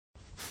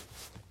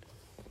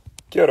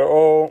Kia ora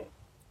all.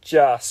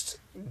 Just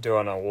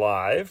doing a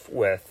live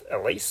with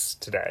Elise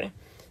today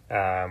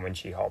when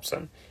she hops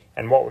in.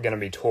 And what we're going to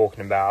be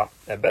talking about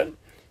a bit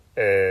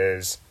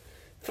is,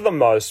 for the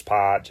most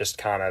part, just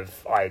kind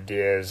of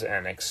ideas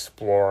and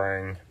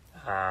exploring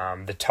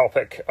the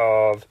topic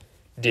of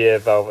Dear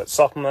Velvet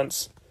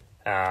supplements.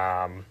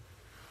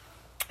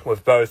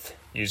 We've both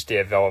used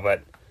Dear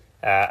Velvet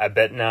a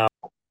bit now.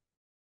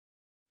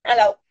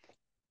 Hello.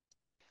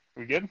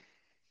 We good?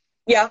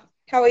 Yeah.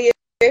 How are you?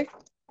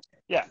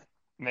 Yeah,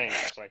 me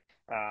actually.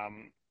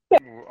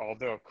 I'll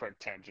do a quick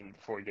tangent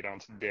before we get on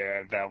to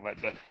Dear Velvet,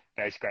 but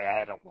basically I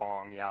had a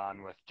long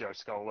yarn with Joe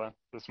Scola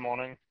this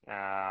morning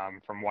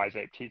from Wise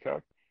Ape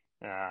Tico.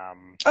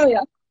 Oh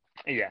yeah.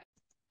 Yeah,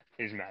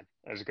 he's mad.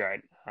 It was great.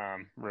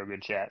 Real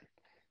good chat.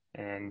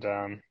 And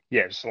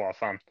yeah, just a lot of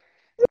fun.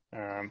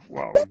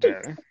 What we'll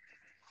do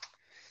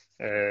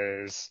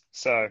is,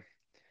 so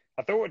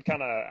I thought we'd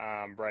kind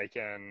of break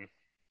in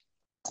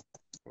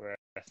with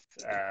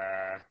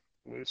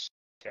loose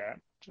chat,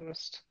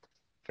 just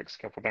fix a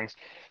couple of things.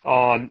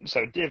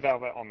 So Dear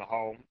Velvet on the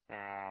whole,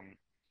 kind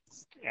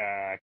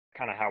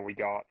of how we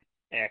got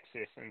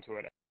access into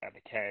it at the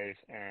cave,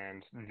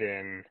 and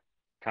then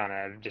kind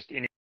of just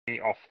any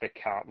off the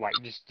cuff, like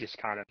just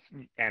kind of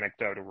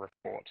anecdotal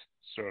report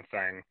sort of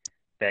thing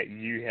that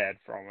you had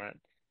from it,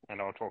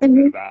 and I'll talk a bit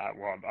hmm about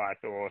what I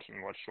thought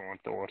and what Sean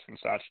thought and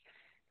such.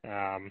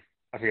 I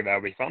figured that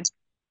would be fun.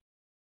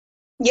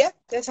 Yeah,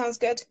 that sounds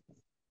good.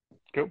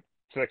 Cool.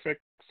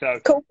 Sick. So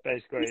Cool.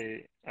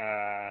 basically,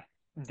 Dear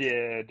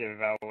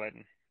Velvet,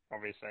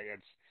 obviously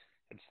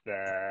it's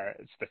the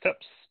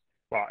tips.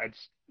 Well,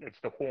 it's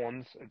the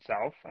horns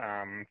itself.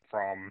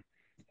 From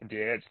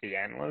deer, it's the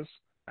antlers.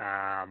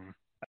 I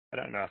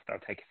don't know if they'll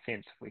take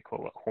offense if we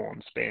call it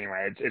horns, but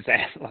anyway, it's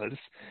antlers.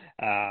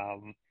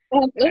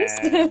 Atlas.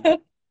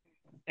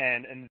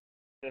 And in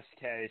this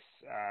case,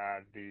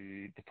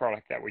 the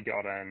product that we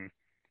got in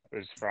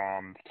was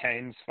from the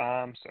Canes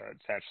farm, so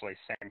it's actually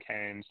Sam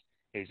Canes.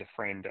 He's a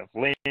friend of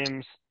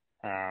Liam's.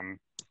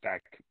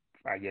 Back,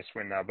 I guess,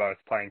 when they're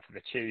both playing for the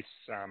Chiefs.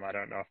 I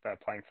don't know if they're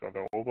playing for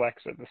the All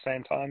Blacks at the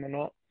same time or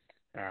not.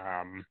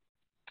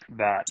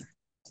 But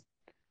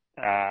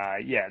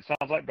yeah, it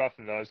sounds like both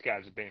of those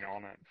guys have been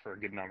on it for a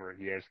good number of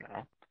years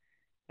now.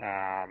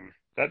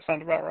 That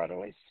sound about right,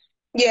 Elise?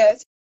 Yeah,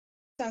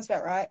 sounds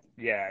about right.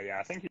 Yeah.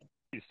 I think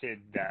you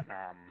said that.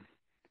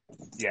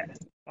 Yeah,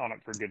 on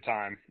it for a good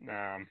time.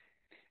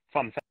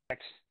 Fun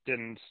fact: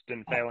 didn't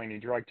fail any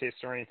drug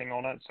tests or anything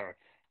on it, so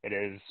it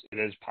is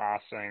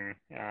passing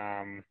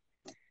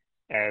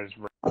as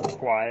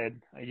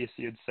required. I guess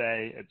you'd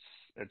say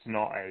it's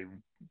not a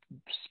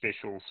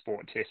special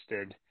sport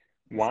tested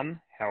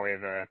one.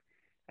 However,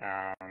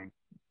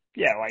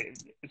 yeah, like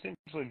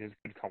essentially there's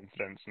good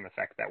confidence in the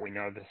fact that we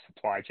know the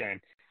supply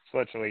chain. It's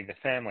literally the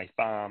family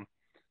farm.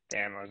 The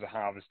animals are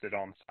harvested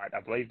on site. I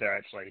believe they're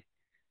actually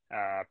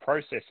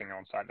processing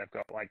on site. They've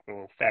got like the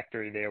little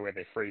factory there where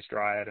they freeze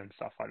dry it and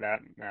stuff like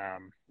that.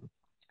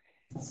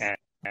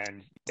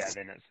 And yeah,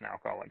 then it's an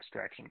alcohol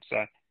extraction.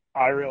 So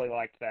I really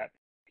liked that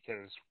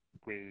because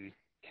we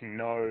can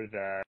know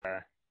the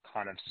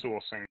kind of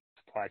sourcing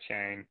supply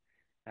chain.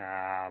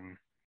 And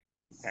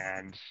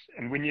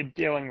when you're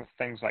dealing with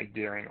things like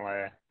deer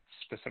antler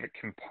specific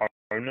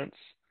components,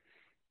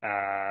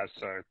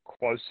 so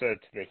closer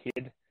to the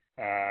head,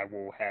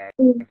 will have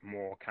Mm.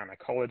 more kind of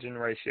collagen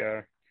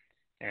ratio,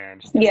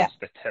 and Yeah. towards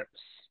the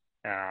tips,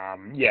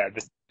 yeah,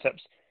 the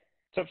tips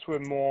were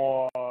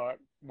more,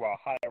 well,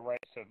 higher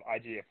rates of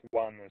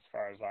IGF-1 as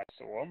far as I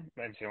saw,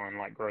 and feeling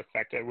like growth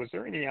factor. Was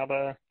there any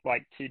other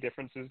like key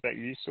differences that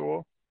you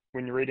saw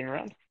when you're reading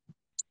around?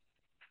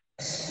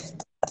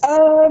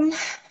 Um,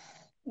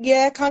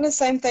 yeah, kind of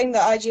same thing, the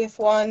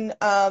IGF-1.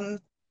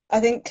 I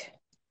think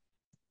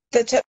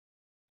the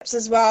tips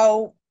as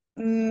well,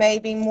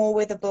 maybe more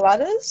where the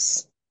blood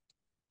is.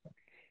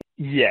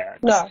 Yeah.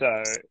 No.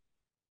 So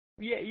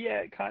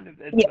yeah, kind of.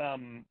 It's Yeah.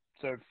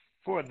 so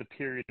for the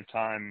period of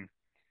time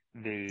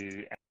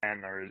the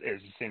antler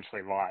is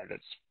essentially live.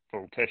 It's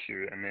full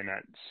tissue, and then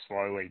it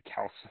slowly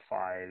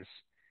calcifies,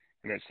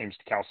 and it seems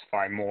to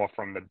calcify more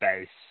from the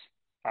base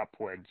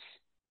upwards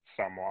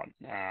somewhat.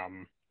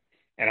 And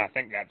I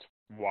think that's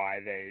why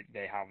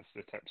they harvest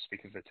the tips,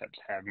 because the tips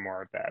have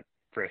more of that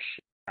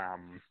fresh.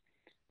 Um,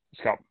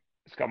 it's got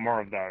it's got more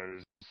of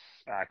those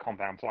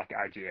compounds like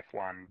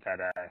IGF-1 that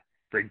are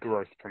very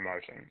growth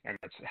promoting, and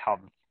it's how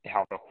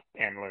the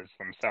antlers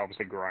themselves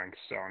are growing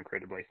so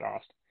incredibly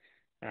fast.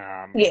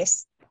 Um,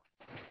 Yes.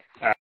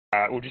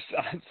 we'll just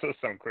answer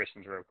some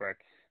questions real quick.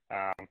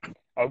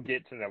 I'll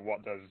get to the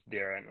what does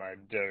deer antler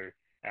do,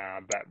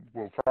 but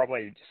we'll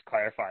probably just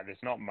clarify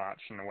there's not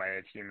much in the way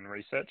of human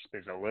research.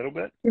 There's a little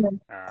bit, Mm.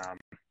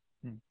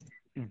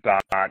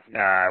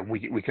 but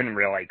we couldn't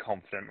really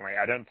confidently.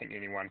 I don't think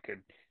anyone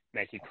could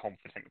make a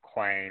confident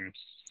claim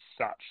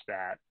such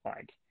that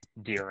like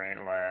deer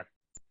antler,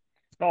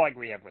 not like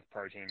we have with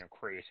protein or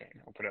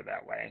creatine, I'll put it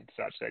that way,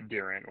 such that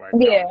deer antler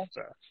does Yeah.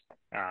 this.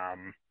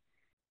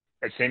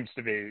 It seems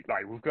to be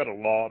like we've got a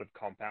lot of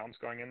compounds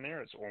going in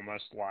there. It's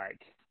almost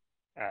like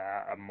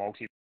a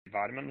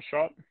multivitamin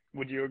shot.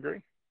 Would you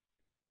agree?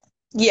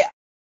 Yeah,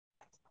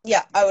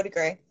 yeah, I would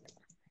agree.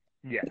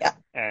 Yeah. Yeah.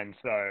 And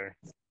so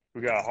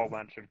we've got a whole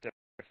bunch of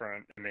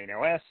different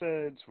amino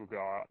acids. We've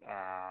got,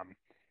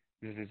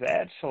 this is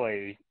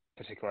actually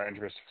particular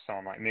interest for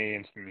someone like me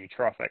into the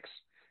nootropics.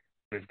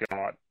 We've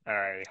got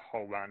a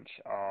whole bunch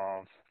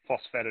of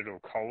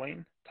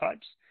phosphatidylcholine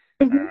types,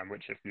 Hmm.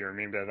 which if you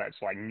remember,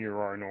 that's like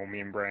neuronal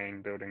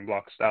membrane building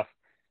block stuff.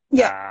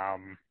 Yeah.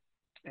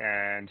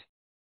 And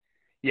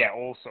yeah,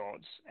 all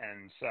sorts.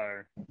 And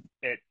so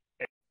it,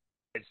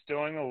 it's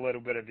doing a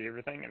little bit of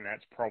everything, and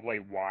that's probably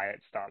why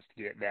it starts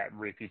to get that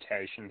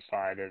reputation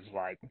side as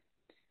like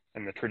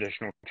in the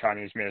traditional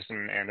Chinese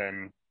medicine, and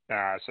then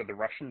so the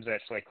Russians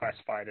actually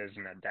classified it as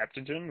an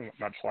adaptogen,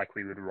 much like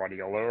we would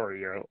rhodiola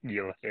or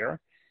Eleuthera.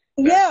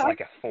 So it's Yeah, I like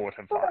a thought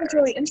that was fortifier.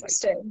 really Like,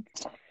 interesting.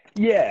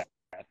 yeah,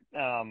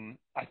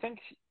 I think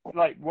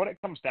like what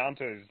it comes down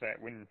to is that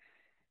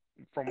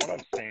from what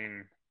I've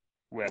seen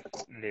with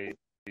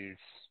these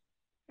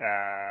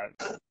uh,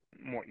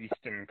 more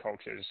Eastern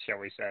cultures, shall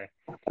we say,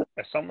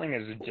 if something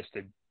is just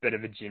a bit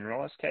of a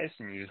generalist case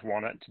and you just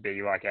want it to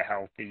be like a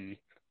healthy,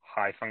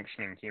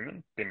 high-functioning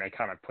human, then they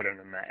kind of put it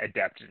in the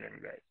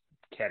adaptogen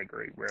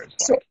category where it's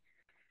So, like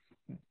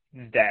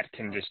that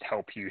can just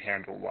help you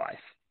handle life,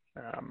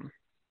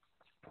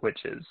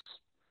 which is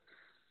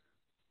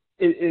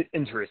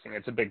interesting.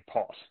 It's a big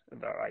pot,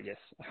 though, I guess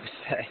I would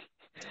say,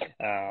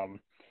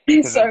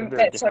 because it's a very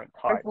that's so different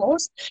type.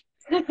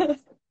 broad.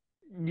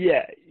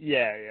 Yeah.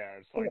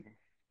 It's like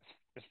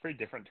it's pretty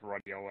different to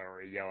rhodiola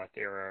or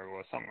Eleuthera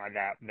or something like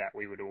that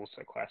we would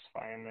also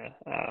classify in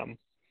there.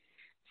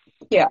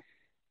 Yeah.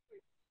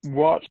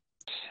 What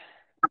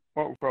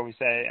would probably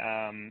say?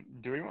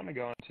 Do we want to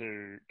go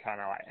into kind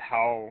of like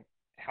how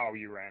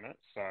you ran it?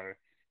 So if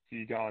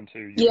you go into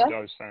your Yeah.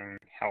 dosing,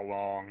 how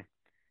long,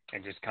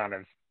 and just kind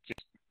of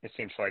just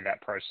essentially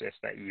that process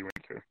that you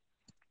went through.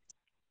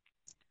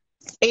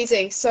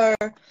 Easy. So,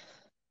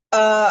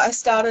 I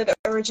started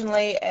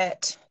originally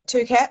at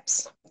 2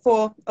 caps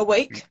for a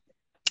week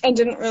and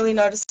didn't really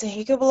notice a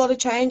heck of a lot of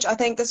change. I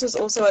think this was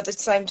also at the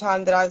same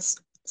time that I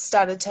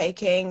started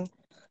taking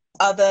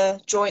other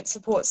joint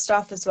support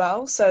stuff as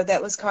well. So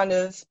that was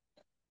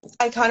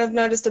I kind of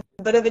noticed a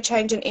bit of a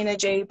change in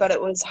energy, but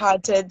it was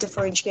hard to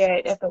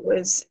differentiate if it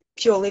was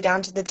purely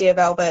down to the Dear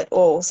Velvet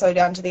or also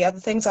down to the other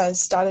things I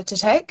started to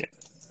take. Yeah.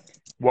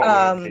 What were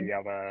Um, the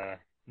other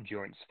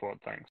joint support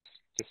things?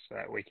 Just so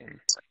that we can.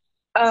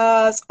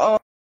 it's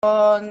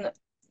on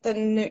the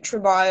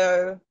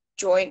NutriBio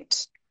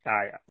joint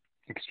Yeah.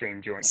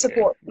 Extreme joint care.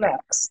 support Yeah.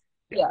 max.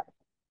 Yeah.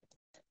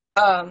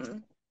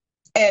 Um,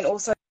 and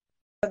also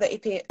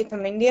the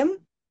Epimedium.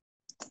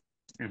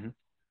 Mm-hmm.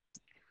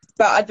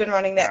 But I'd been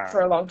running that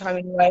for Um, a long time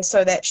anyway,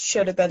 so that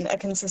should have been a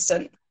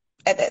consistent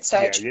at that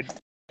yeah, stage. you'd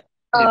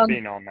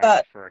been on that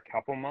But for a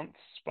couple months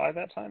by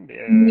that time.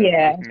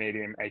 yeah,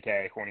 Epimedium,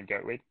 aka horny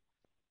goatweed.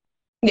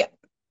 yeah,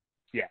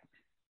 Yeah.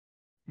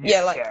 Yeah. yeah,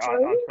 So like I'd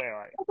three say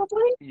like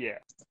probably. yeah,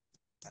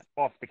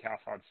 off the cuff,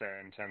 I'd say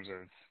in terms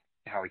of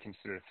how we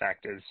consider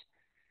factors,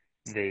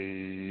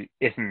 the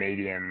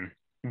Epimedium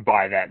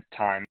by that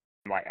time,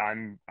 like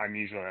I'm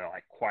usually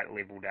like quite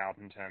leveled out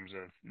in terms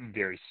of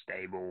very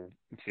stable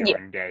Yeah,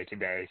 feeling day to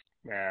day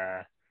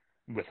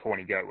with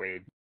horny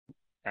goatweed.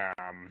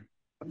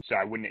 So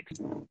I wouldn't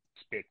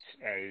expect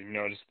a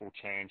noticeable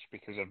change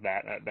because of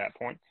that at that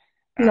point.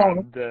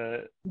 no,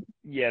 The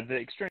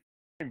extreme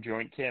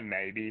joint care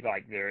maybe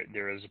like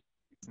there is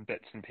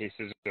bits and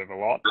pieces of a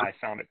lot. I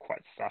found it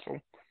quite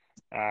subtle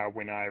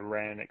when I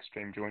ran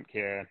extreme joint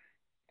care.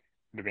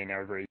 It would have been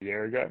over a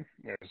year ago.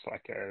 It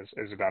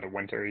was about a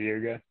winter a year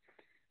ago.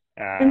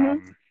 hmm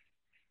Um,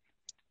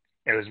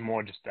 it was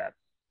more just that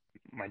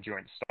my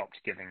joints stopped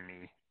giving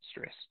me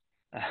stress,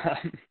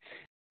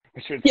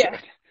 which was yeah,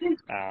 good.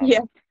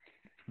 yeah.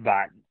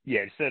 But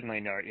yeah, certainly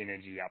no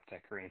energy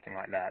uptick or anything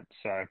like that.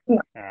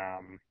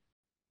 No.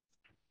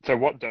 So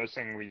what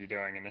dosing were you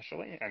doing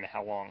initially, and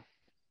how long?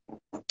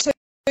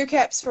 Two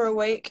caps for a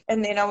week,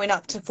 and then I went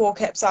up to 4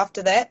 caps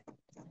after that.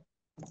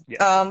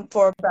 Yeah,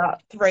 For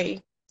about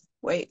 3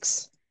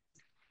 weeks.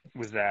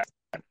 was that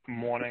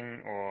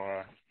morning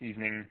or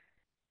evening?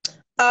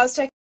 I was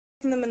taking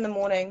them in the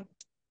morning.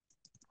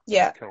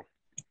 Yeah, Cool.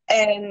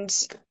 and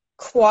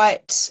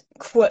quite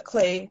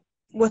quickly,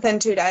 within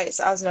 2 days,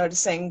 I was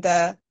noticing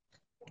the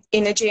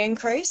energy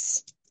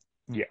increase.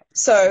 Yeah,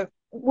 So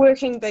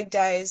working big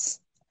days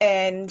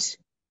and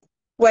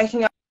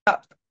waking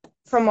up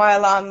from my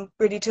alarm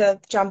ready to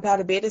jump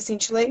out of bed,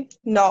 essentially,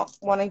 not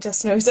wanting to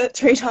snooze it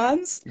 3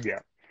 times. yeah.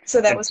 So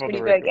that And was for the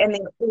pretty big. record, And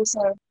then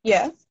also,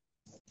 yeah.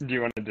 do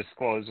you want to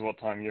disclose what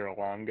time your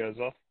alarm goes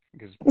off?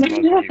 Because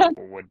most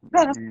people would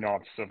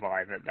not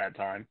survive at that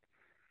time.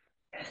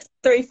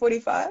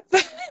 3:45.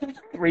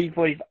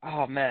 3:40.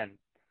 Oh man.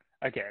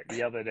 Okay.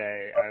 The other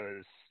day,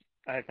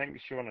 I think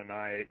Sean and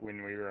I,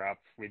 when we were up,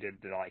 we did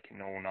like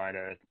an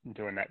all-nighter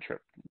doing that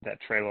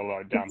trailer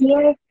load down to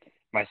Yeah,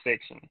 my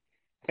section.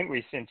 I think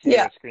we sent you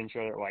yeah, a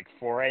screenshot at like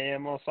 4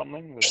 a.m. or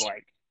something. It was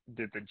like,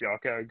 did the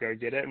Jocko go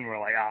get it? And we're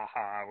like,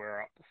 aha,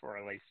 we're up before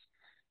Elise.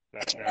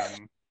 but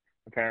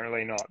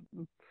apparently not.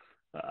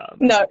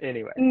 No,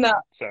 Anyway, no,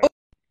 so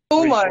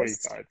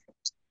almost. 3:45.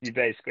 You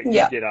basically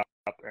Yeah. get up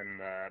in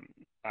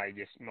I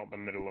guess not the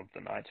middle of the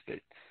night, but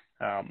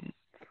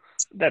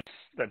that's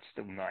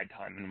still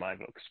nighttime in my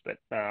books. But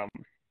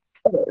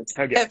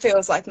okay, It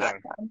feels like so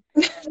nighttime.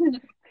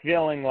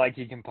 feeling like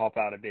you can pop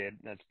out of bed,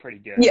 that's pretty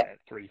good Yeah.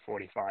 at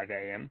 3:45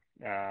 a.m.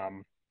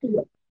 Yeah.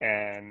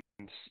 And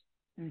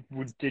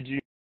did you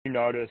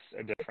notice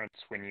a difference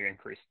when you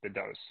increased the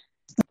dose?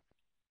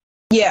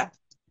 Yeah.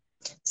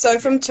 So Yeah.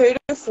 from 2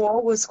 to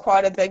 4 was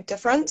quite a big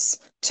difference.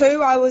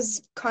 2, I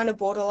was kind of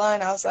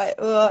borderline. I was like,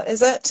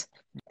 is it?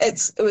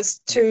 It was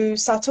too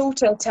subtle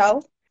to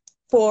tell.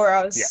 4, I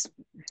Yeah. was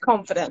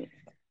confident.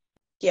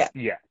 Yeah.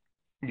 Yeah.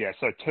 Yeah.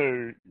 So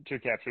two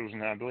capsules,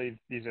 and I believe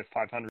these are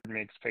 500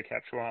 mgs per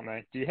capsule, aren't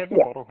they? Do you have a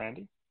Yeah. bottle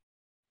handy?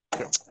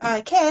 Cool.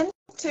 I can.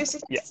 2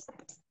 seconds. Yeah.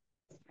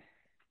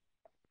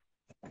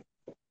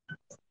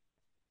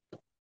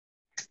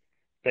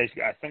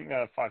 Basically, I think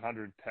they're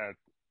 500 per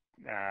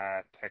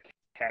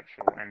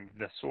capsule, and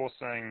the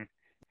sourcing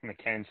from the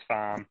Cairns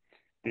farm,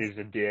 there's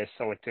a deer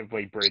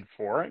selectively bred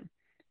for it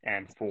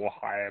and for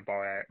higher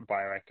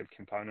bioactive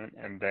component,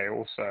 and they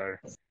also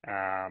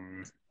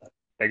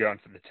they're going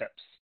for the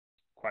tips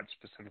quite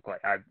specifically.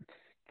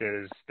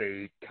 There's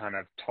the kind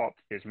of top,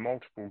 there's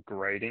multiple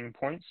grading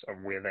points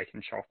of where they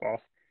can chop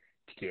off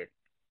to get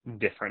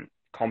different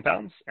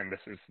compounds, and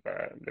this is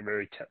the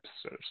very tips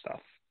sort of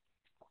stuff.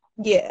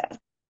 Yeah.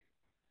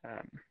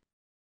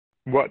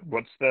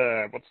 What's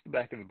the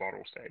back of the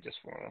bottle say, just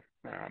for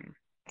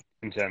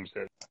in terms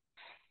of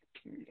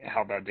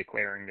how they're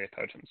declaring their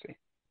potency?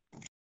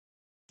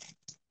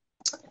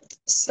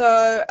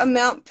 So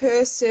amount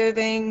per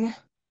serving,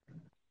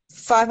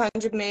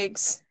 500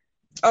 megs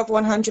of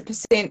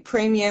 100%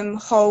 premium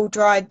whole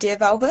dried deer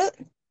velvet.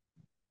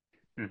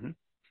 Mm-hmm.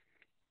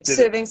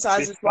 Serving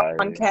size is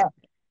 1 cap.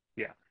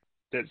 Yeah.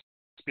 Does it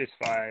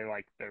specify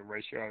like the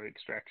ratio of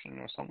extraction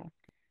or something?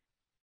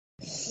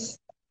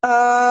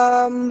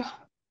 I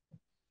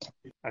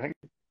think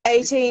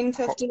 15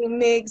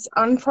 megs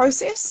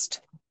unprocessed,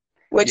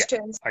 which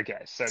turns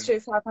to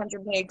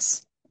 500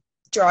 megs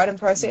dried and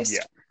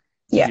processed.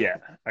 Yeah.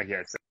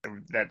 Okay, so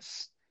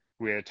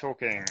we're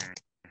talking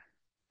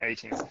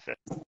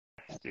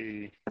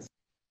 1850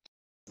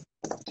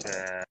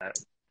 to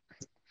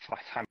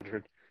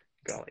 500.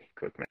 Golly,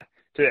 quick math.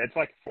 So it's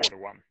like 4 to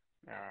 1.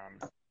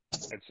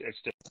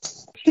 It's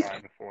just shy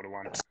of a 4 to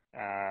 1.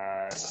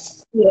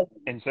 Yeah.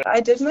 And so I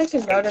did make a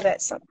note of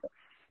that something.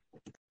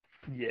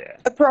 Yeah.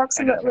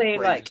 Approximately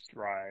and it's a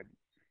freeze-dried.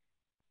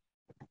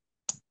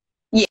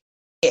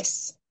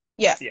 Yes.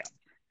 Yeah.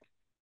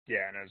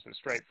 Yeah, and it's a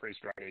straight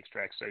freeze-dried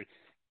extract. So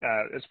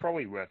it's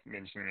probably worth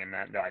mentioning in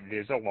that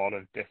there's a lot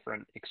of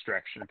different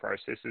extraction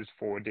processes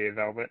for deer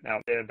velvet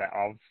out there that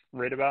I've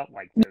read about.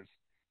 Like there's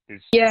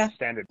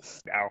standard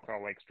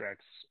alcohol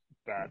extracts,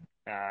 but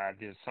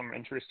there's some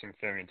interesting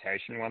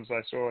fermentation ones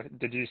I saw.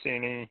 Did you see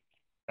any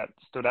that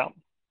stood out?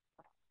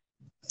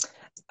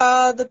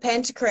 The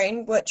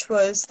Pantocrene, which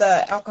was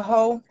the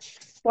alcohol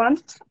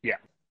one. Yeah.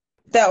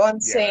 That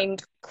one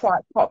seemed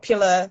quite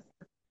popular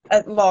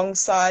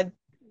alongside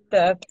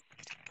the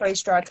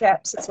freeze-dried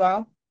caps as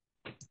well.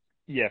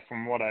 Yeah,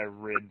 from what I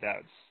read,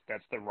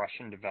 that's the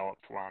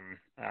Russian-developed one,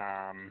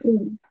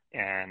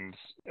 and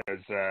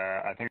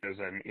I think there's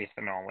an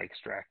ethanol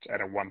extract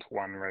at a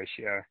 1-to-1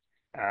 ratio.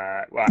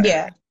 As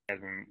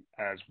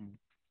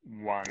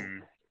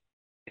 1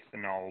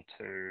 ethanol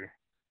to.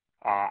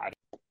 I'd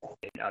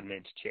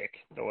need to check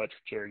the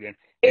literature again.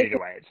 Either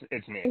way,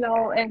 it's an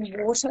ethanol and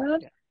extract.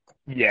 Water.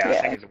 Yeah, I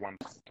think it's a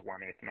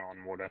 1-to-1 ethanol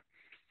and water.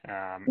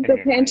 The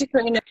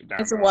Pantocrene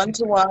is a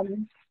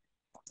 1-to-1.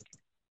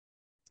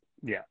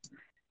 Yeah.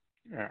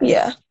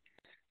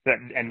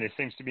 And there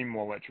seems to be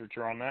more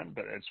literature on that,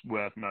 but it's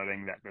worth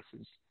noting that this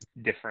is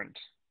different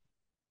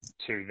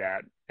to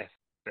that. If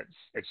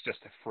it's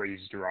just a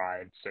freeze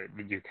dried, so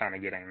you're kind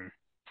of getting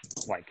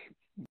like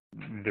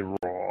the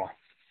raw.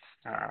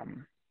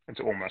 It's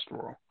almost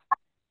raw.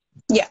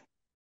 Yeah.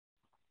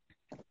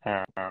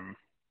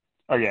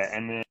 Okay,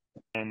 and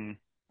then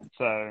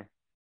so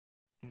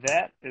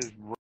that is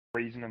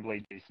reasonably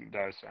decent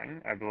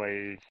dosing. I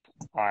believe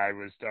I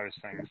was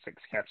dosing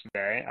 6 caps a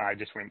day. I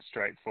just went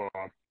straight for,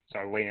 so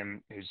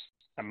Liam, who's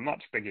a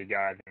much bigger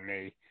guy than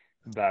me,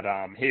 but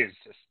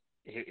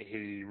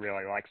he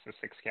really likes the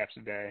 6 caps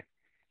a day,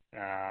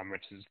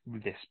 which is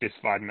the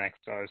specified max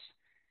dose.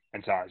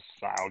 And so I was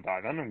just like, I'll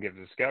dive in and give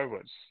this a go.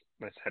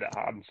 Let's hit it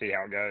hard and see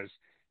how it goes.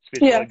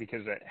 Especially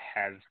because it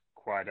has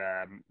quite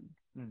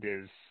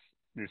there's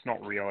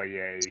not really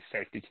a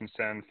safety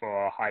concern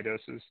for high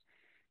doses.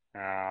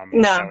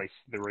 No. At least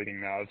the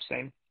reading that I've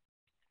seen.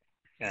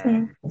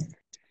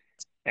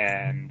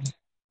 And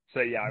so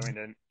I went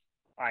in.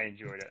 I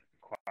enjoyed it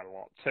quite a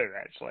lot too,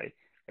 actually.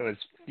 It was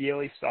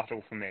fairly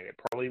subtle for me. It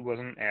probably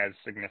wasn't as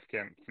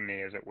significant for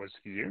me as it was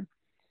for you.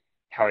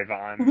 However,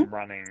 I'm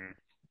running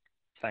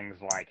things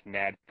like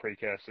NAD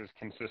precursors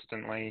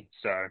consistently,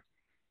 so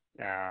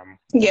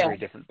very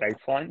different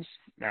baselines,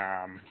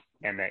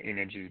 and that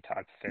energy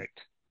type effect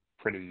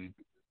pretty,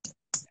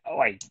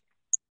 like,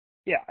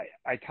 yeah,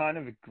 I kind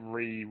of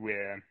agree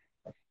where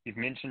you've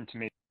mentioned to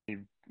me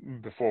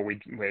before we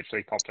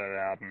actually popped it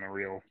out in the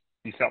reel,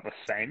 you felt the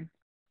same,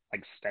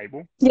 like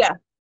stable. Yeah.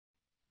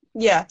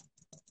 Yeah.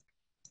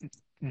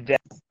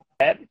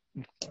 That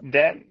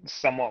that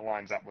somewhat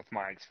lines up with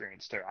my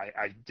experience too.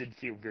 I did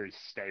feel very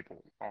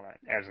stable on it,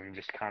 as in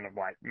just kind of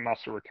like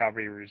muscle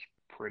recovery was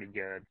pretty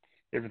good.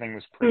 Everything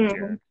was pretty Mm.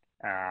 good.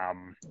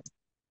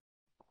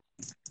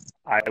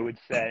 I would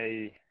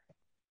say,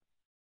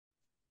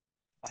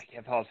 like,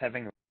 if I was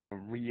having a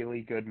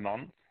really good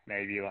month,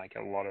 maybe like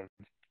a lot of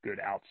good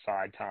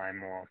outside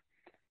time, or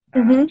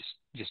Mm-hmm.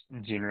 just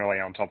generally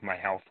on top of my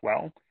health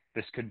well,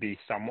 this could be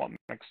somewhat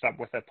mixed up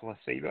with a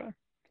placebo,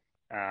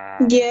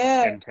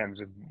 Yeah. in terms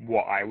of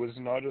what I was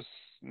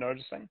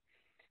noticing.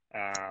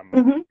 Um,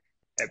 Mm-hmm.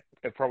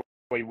 it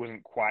probably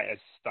wasn't quite as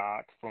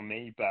stark for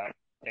me, but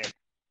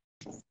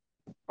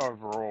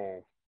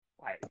overall,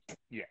 I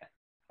yeah,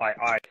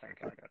 I think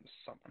I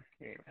noticed something.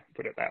 Anyway,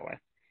 put it that way.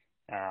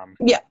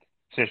 Yeah.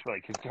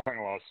 Especially because doing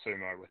a lot of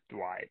sumo with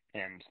Dwight,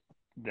 and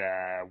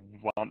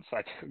once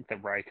I took the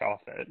break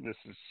off it, this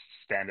is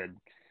standard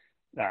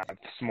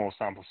small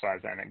sample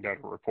size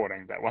anecdotal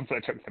reporting, but once I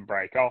took the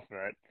break off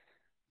it,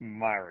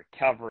 my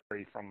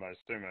recovery from those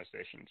sumo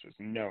sessions was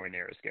nowhere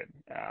near as good.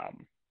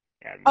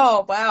 And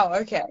Oh, wow.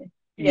 Okay.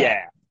 Yeah.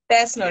 yeah,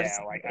 That's yeah,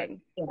 noticeable like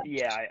then.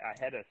 Yeah.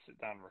 I had to sit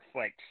down and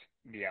reflect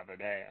the other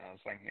day, and I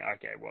was thinking,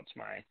 okay, what's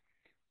my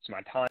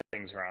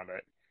timings around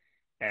it?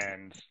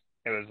 And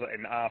it was,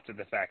 and after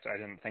the fact, I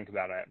didn't think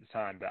about it at the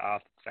time, but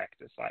after the fact,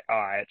 it's like,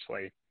 oh,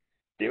 actually,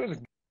 there was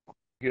a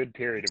good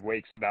period of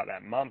weeks, about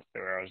that month,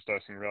 where I was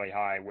dosing really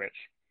high, which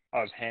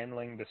I was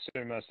handling the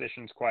sumo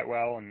sessions quite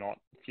well and not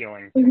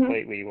feeling Mm-hmm.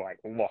 completely like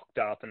locked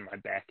up in my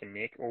back and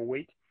neck all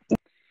week.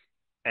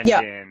 And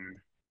Yeah.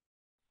 then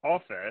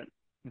off it,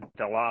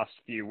 the last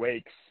few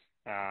weeks,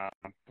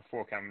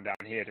 before coming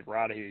down here to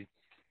Radahu,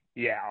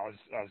 yeah,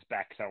 I was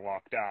back to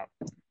locked up,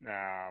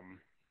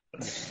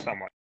 which is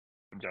somewhat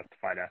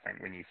justified, I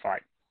think, when you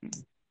fight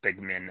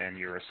big men and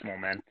you're a small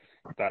man.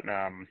 But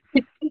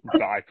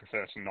I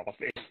prefer to not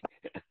be.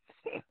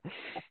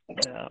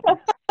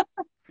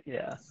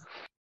 Yeah,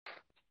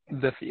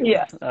 the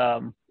Yeah.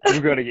 feels.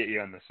 We've got to get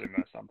you in the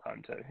sumo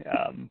sometime too.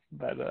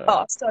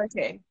 Oh, so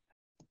okay.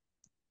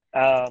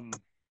 Um,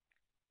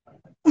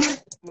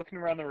 looking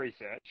around the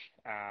research,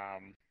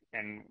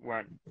 and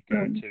won't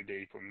go Mm. too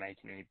deep or make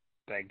any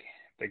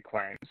big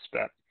claims,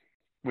 but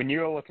when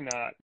you were looking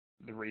at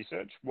the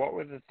research, what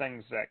were the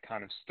things that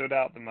kind of stood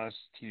out the most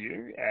to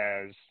you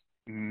as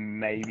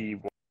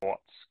maybe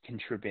what's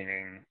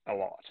contributing a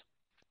lot?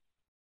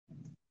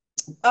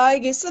 I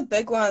guess the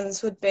big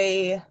ones would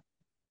be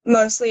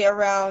mostly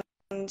around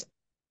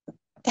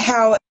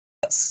how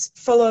it's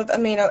full of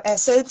amino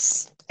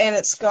acids and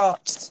it's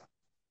got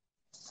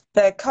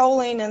the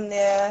choline in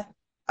there,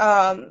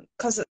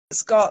 because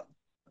it's got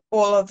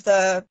all of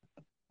the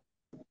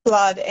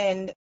blood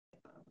and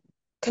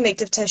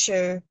connective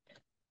tissue,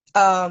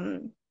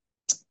 um,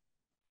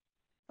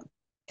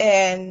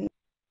 and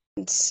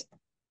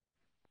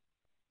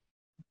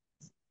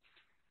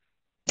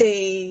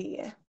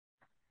the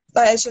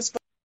like it's just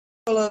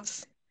full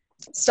of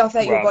stuff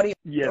that your Well, body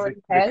yeah, the already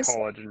the has.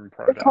 collagen The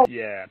product,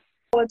 yeah, yeah.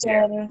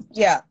 collagen,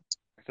 yeah.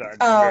 So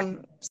very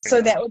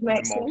So much that would the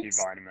make sense.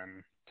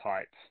 multivitamin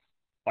type,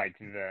 like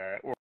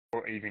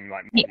or even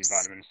like Yes.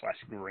 multivitamin slash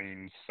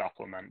green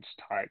supplement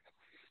type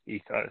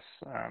ethos,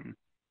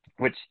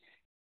 which,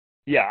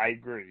 yeah, I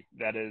agree.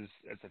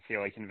 It's a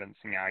fairly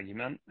convincing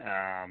argument,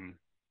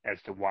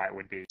 as to why it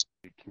would be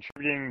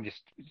contributing,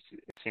 just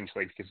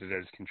essentially because it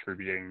is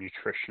contributing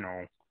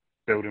nutritional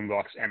building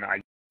blocks. And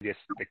I guess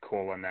the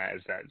call on that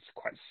is that it's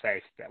quite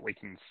safe that we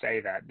can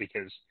say that,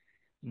 because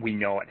we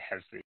know it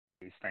has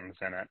these things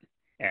in it.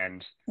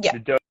 And Yeah.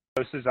 the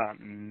doses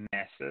aren't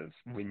massive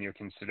when you're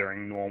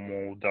considering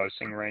normal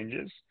dosing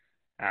ranges.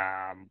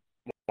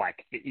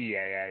 Like the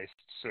EAA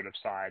sort of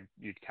side,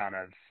 you'd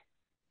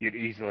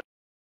easily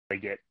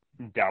get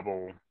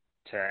double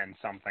to, and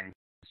some things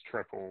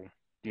triple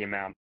the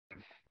amount of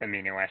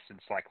amino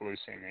acids like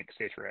leucine,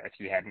 etc. if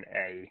you had an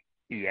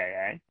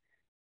EAA,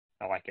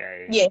 like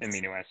a Yes.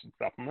 amino acid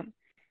supplement.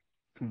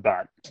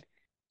 But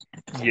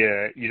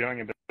you're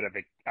doing a bit of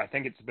a, I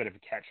think it's a bit of a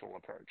catch-all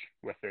approach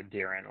with the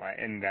deer antler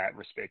in that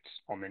respect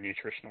on the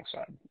nutritional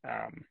side.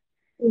 Mm.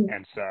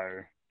 And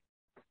so,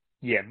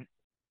 yeah,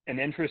 an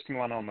interesting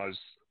one on those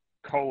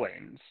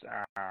cholines,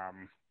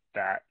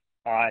 that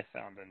I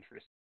found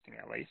interesting,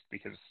 at least,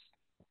 because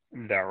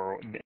they're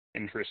an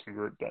interesting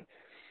group, but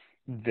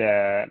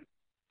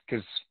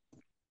because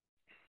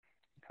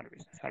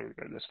how do we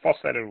go to this?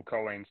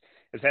 Phosphatidylcholines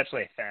is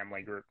actually a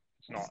family group.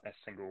 It's not a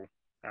single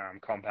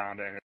compound,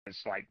 and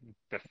it's like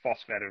the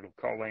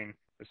phosphatidylcholine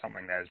is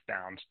something that is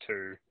bound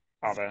to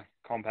other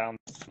compounds,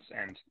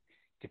 and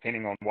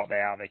depending on what they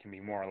are, they can be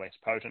more or less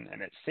potent.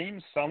 And it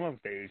seems some of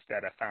these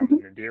that are found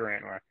in the deer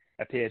antler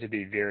appear to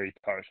be very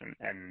potent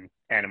in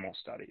animal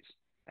studies,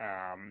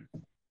 Yeah,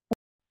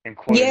 I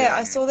including,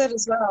 saw that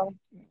as well.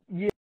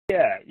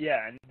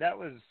 yeah, and that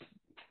was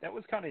that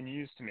was kind of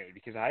news to me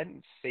because I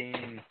hadn't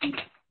seen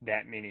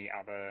that many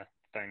other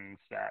things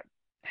that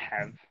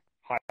have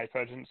high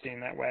potency in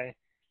that way.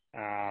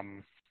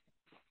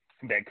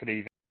 That could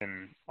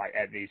even, like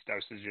at these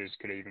dosages,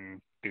 could even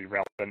be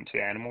relevant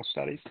to animal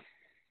studies.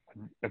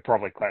 I'd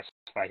probably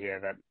classify here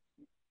that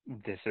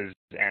this is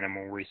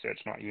animal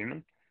research, not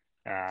human.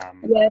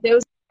 Yeah, there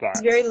was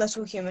But very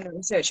little human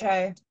research,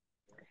 hey?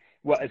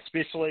 well,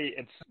 especially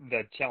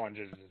the challenge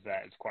is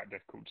that it's quite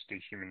difficult to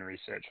do human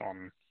research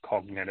on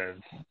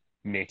cognitive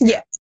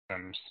Yeah.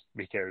 mechanisms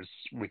because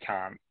we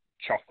can't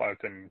chop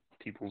open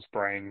people's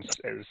brains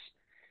as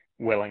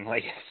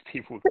willingly as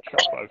people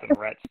chop open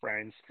rats'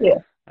 brains, Yeah.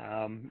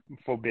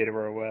 for better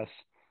or worse.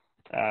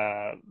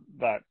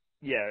 But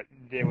yeah,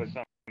 there was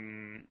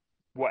some,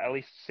 what at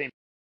least seemed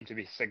to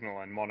be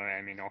signal in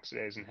monoamine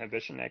oxidase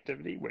inhibition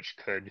activity, which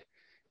could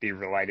be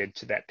related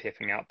to that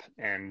pepping up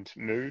and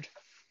mood.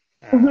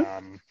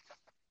 Mm-hmm.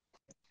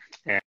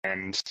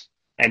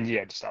 And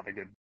yeah, just other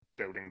good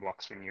building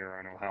blocks for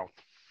neuronal health.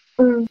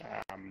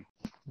 Mm.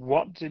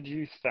 What did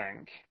you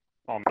think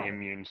on the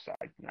immune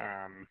side?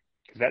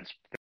 Because that's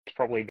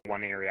probably the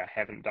one area I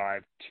haven't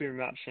dived too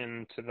much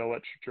into the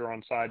literature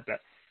on side, but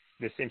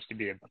there seems to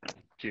be a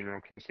general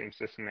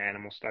consensus in the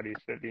animal studies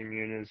that the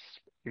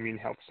immune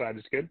health side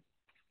is good.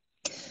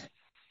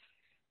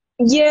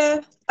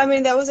 Yeah, I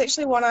mean, that was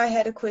actually one I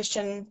had a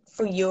question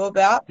for you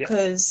about Yeah.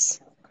 because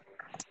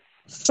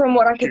from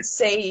what I could Shoot.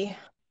 see,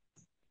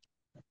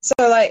 so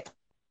like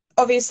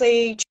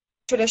obviously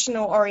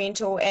traditional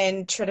Oriental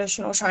and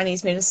traditional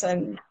Chinese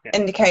medicine Yeah.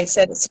 indicates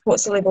that it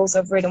supports the levels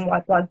of red and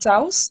white blood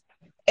cells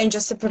and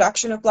just the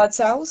production of blood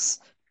cells,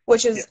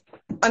 which is,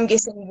 I'm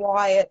guessing,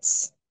 why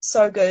it's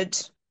so good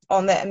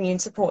on that immune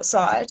support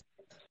side.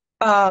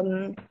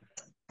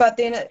 But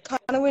then it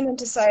kind of went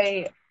into,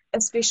 say,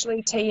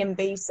 especially T and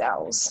B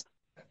cells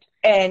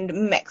and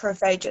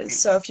macrophages.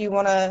 So if you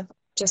want to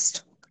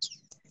just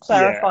Yeah.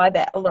 clarify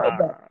that a little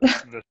bit.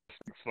 This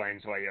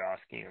explains why you're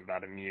asking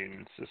about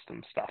immune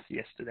system stuff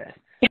yesterday.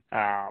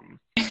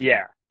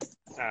 Yeah.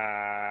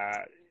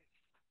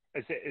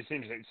 It's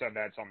interesting. So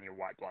that's on your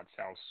white blood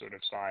cells sort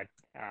of side.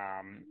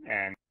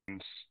 And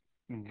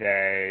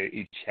they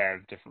each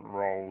have different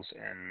roles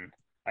in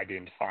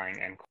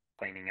identifying and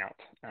cleaning up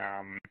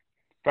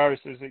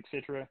viruses,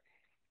 etc.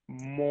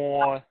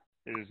 More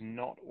is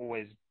not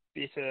always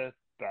better,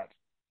 but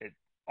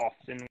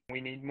often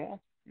we need more.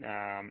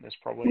 Is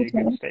probably a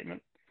good Okay.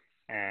 statement.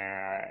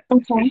 Okay.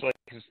 Especially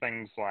because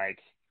things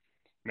like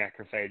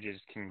macrophages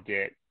can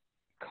get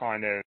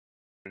kind of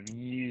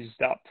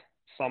used up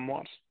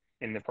somewhat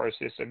in the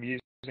process of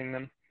using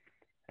them.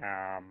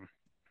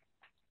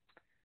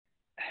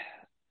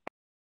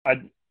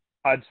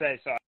 I'd say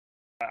so.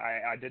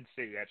 I did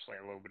see actually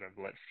a little bit of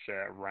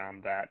literature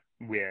around that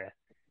where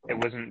it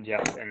wasn't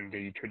just in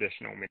the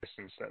traditional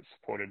medicines that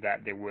supported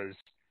that. There was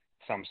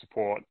some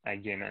support,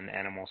 again, in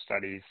animal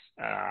studies,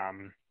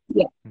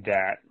 Yeah.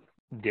 that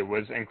there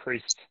was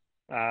increased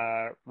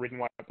red and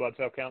white blood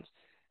cell counts.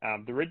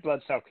 The red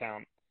blood cell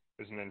count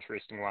was an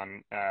interesting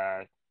one,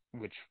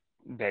 which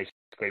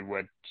basically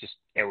would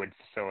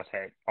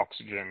facilitate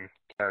oxygen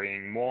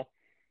carrying more.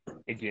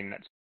 Again,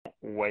 that's not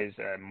always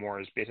a more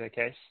is better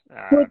case.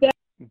 Would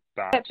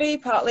But that be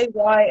partly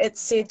why it's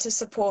said to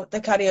support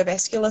the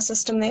cardiovascular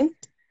system then?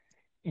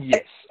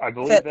 yes, I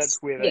believe that's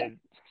That's, where yeah. they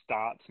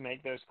start to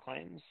make those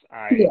claims.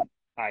 Yeah.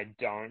 I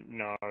don't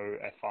know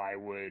if I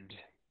would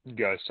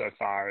go so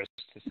far as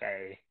to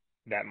say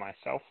that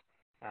myself.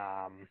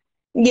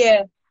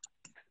 Yeah.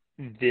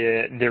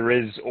 There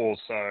is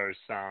also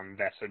some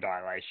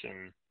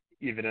vasodilation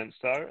evidence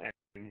though,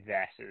 and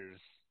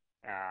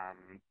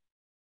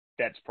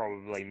that's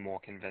probably more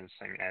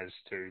convincing as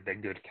to the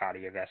good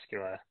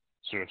cardiovascular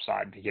sort of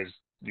side because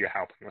you're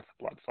helping with the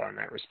blood flow in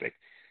that respect.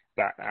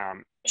 But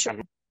Sure.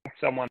 if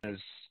someone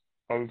is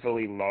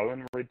overly low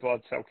in red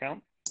blood cell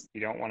count, you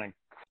don't want to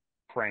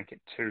crank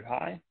it too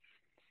high.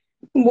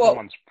 What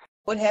Someone's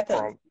would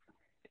happen?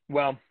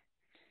 well,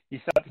 you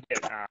start to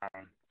get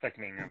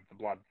thickening of the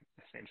blood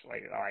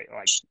essentially.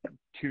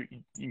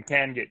 You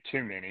can get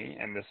too many,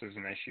 and this is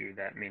an issue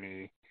that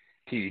many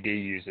PED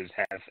users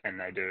have, and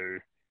they do.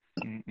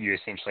 You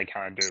essentially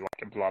kind of do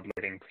like a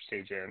bloodletting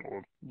procedure,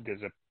 or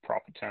there's a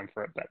proper term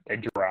for it, but they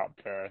draw out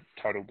the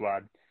total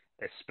blood,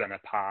 they spin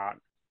apart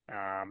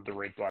the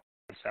red blood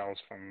cells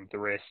from the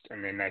rest,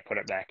 and then they put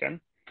it back in.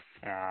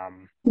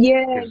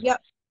 Yeah.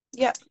 Yep.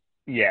 Yep.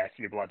 Yeah, if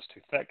your blood's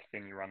too thick,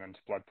 then you run into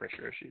blood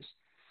pressure issues,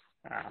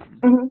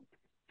 Mm-hmm.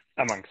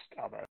 amongst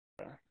other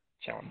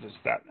challenges.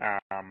 But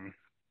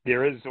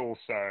there is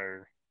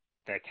also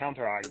the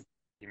counter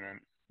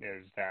argument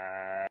is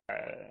that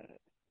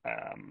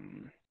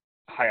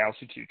high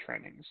altitude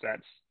trainings.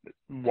 That's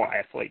what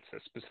athletes are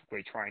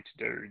specifically trying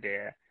to do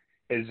there,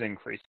 is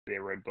increase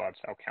their red blood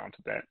cell count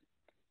a bit.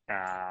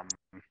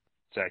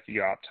 So if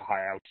you go up to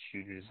high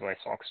altitude, there's less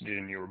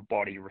oxygen. Your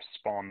body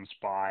responds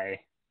by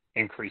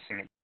increasing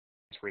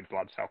its red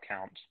blood cell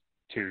count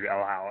to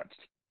allow it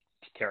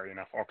to carry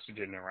enough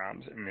oxygen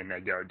around, and then they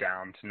go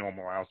down to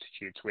normal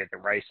altitudes where the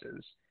race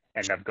is,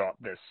 and they've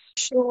got this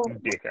Sure.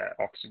 better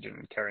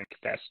oxygen carrying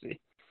capacity.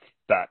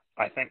 But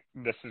I think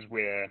this is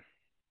where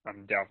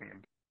I'm delving a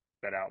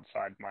bit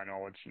outside my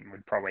knowledge, and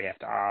would probably have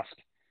to ask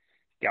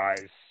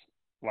guys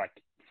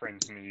like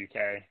friends in the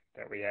UK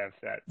that we have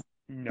that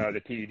know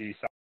the PED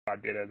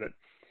side better, that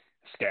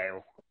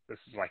scale. This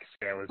is like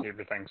scale is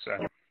everything.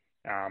 So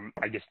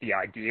I guess the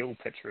ideal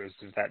picture is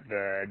that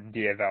the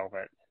deer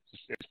velvet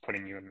is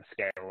putting you in the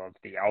scale of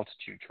the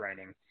altitude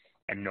training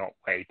and not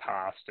way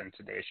past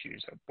into the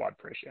issues of blood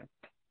pressure.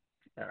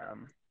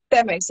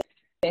 That makes sense.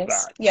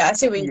 But Yeah, I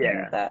see where you're going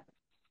yeah, with that.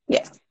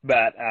 Yeah.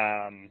 but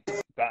I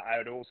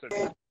would also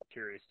be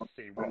curious to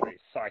see what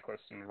these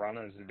cyclists and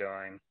runners are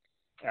doing.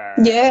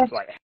 Yeah.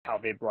 Like how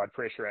their blood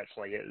pressure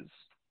actually is.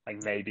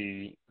 Like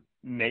maybe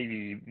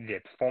their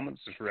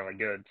performance is really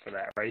good for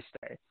that race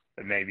day,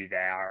 but maybe they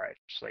are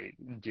actually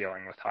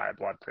dealing with higher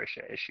blood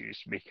pressure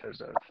issues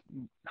because of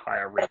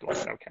higher red blood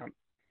cell count.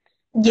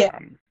 Yeah.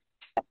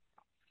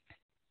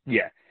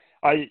 Yeah,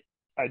 I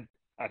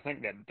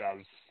think that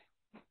does.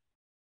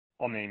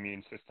 On the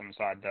immune system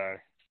side, though,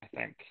 I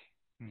think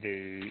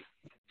the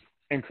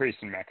increase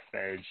in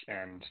macrophage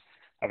and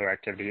other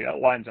activity that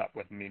lines up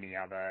with many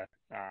other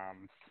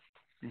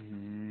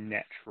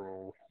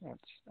natural,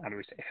 how do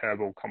we say,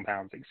 herbal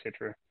compounds,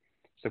 etc.,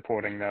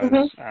 supporting those.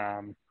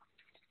 Mm-hmm.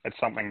 It's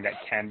something that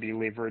can be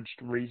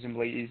leveraged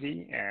reasonably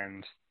easy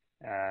and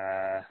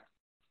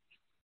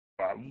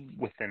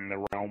within the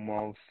realm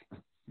of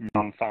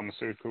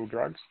non-pharmaceutical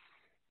drugs,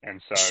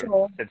 and so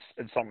Sure.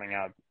 it's something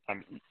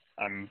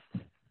I'm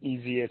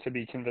easier to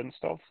be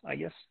convinced of, I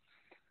guess.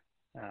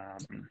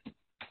 But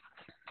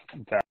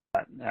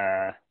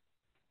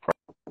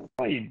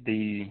probably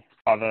the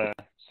other.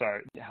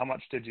 So, how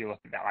much did you look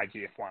at the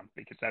IGF-1?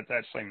 Because that's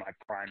actually my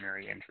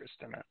primary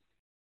interest in it,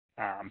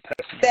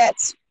 personally.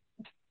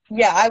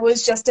 I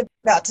was just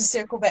about to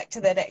circle back to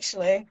that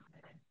actually,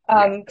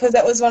 because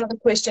that was one of the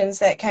questions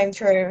that came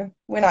through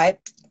when I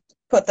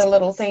put the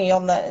little thingy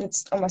on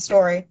my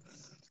story.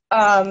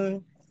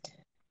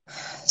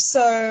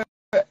 So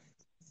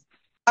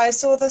I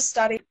saw the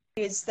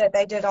studies that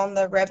they did on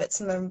the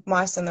rabbits and the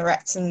mice and the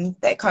rats and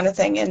that kind of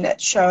thing, and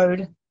it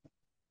showed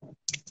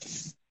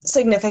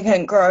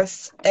significant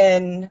growth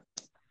in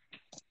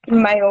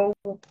male,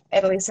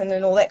 adolescent,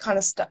 and all that kind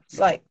of stuff,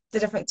 like the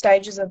different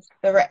stages of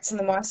the rats and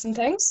the mice and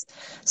things.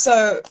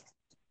 So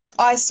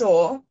I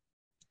saw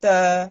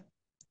the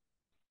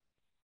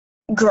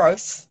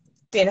growth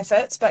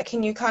benefits, but do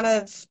you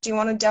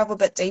want to delve a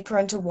bit deeper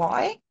into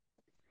why?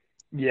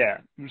 Yeah,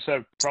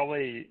 so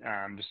probably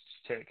just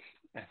to check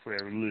if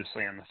we're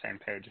loosely on the same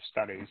page of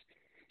studies,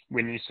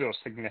 when you saw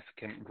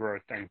significant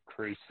growth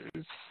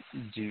increases,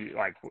 do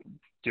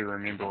you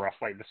remember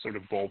roughly the sort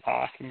of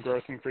ballpark in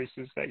growth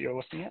increases that you're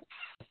looking at?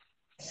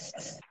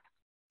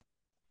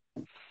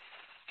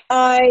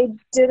 I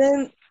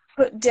didn't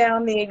put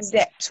down the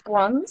exact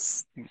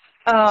ones.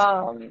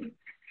 Well,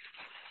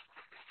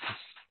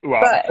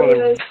 But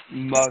for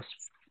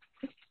most...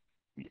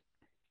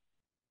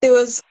 There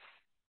was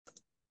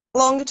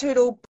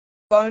longitudinal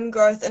bone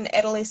growth in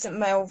adolescent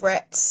male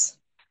rats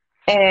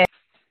and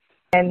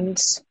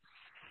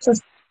for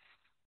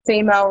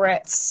female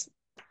rats,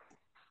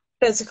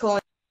 physical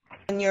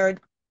and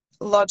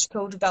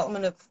neurological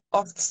development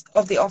of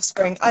the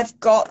offspring. I've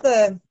got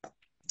the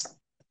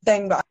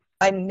thing, but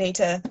I need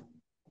to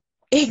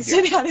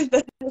exit out of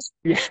this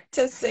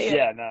to see it.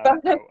 Yeah, no,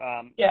 that's cool.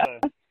 Yeah. So,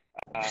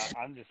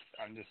 I'm just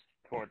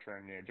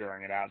torturing you,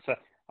 drawing it out. So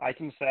I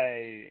can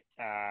say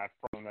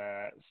from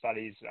the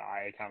studies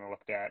I kind of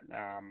looked at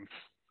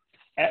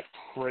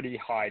pretty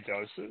high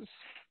doses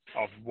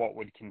of what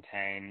would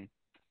contain,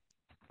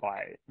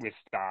 we're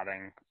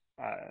starting,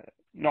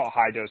 not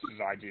high doses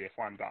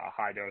IGF-1, but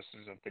high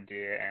doses of the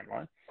deer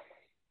antler.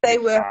 They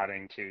were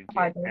starting to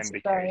get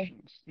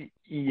indications. Sorry.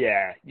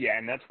 Yeah,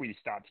 and that's where you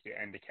start to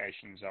get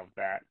indications of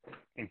that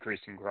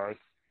increase in growth,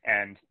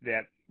 and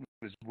that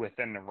was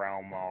within the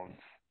realm of,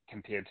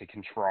 compared to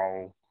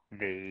control,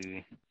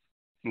 the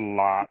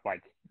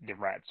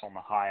rats on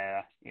the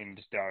higher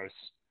end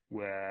dose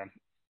were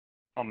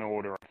on the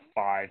order of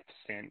 5%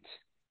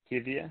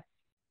 heavier.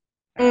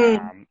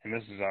 And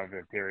this is over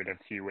a period of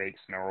a few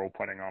weeks, and they're all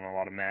putting on a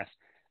lot of mass.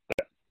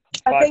 But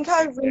I think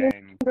I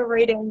remember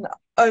reading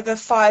over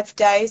 5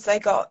 days they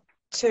got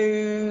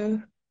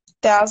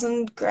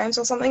 2,000 grams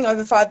or something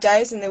over 5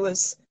 days, and there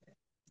was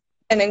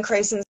an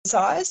increase in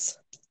size.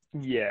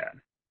 Yeah.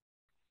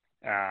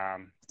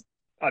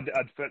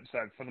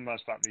 So for the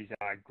most part, these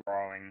are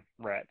growing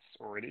rats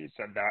already,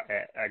 so they're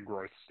at a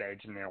growth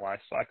stage in their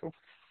life cycle,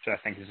 which I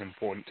think is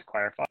important to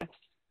clarify.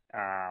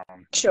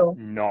 Sure.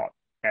 Not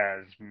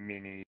as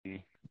many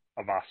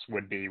of us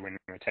would be when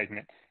we were taking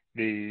it.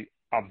 The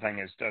other thing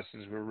is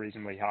doses were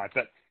reasonably high,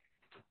 but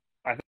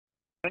I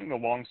think the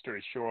long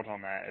story short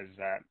on that is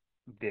that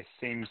there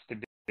seems to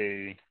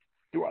be,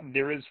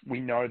 we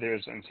know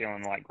there's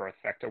insulin-like growth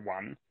factor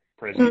 1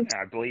 present, and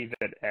I believe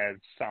it has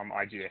some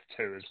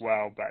IGF-2 as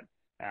well, but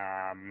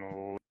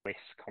less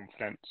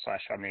confident, / I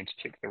need to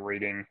check the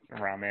reading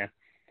around there.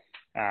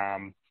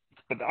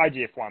 but the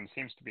IGF-1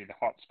 seems to be the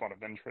hot spot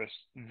of interest.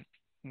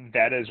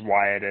 That is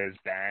why it is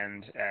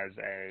banned as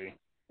a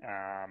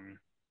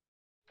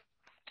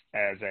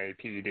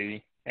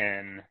PED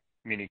in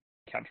many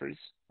countries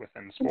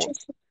within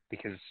sports,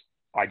 because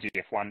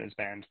IGF-1 is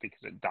banned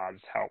because it does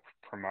help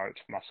promote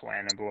muscle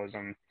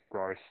anabolism,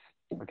 growth,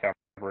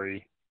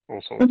 recovery,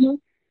 all sorts.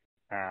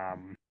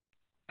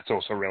 It's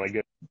also really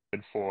good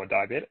for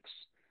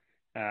diabetics.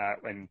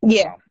 I'm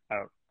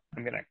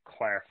going to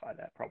clarify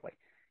that probably.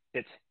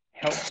 It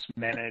helps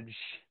manage,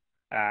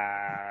 but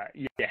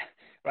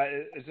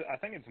I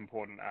think it's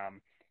important.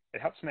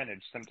 It helps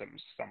manage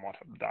symptoms somewhat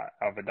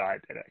of a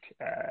diabetic,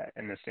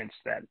 in the sense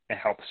that it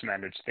helps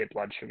manage their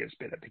blood sugars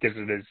better because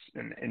it is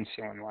an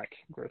insulin-like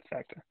growth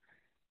factor.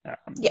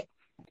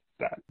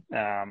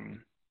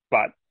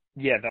 But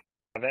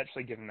they've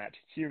actually given that to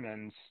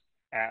humans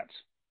at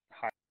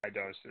high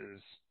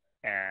doses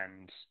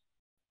and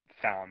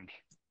found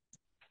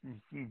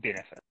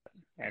benefit.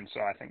 And so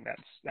I think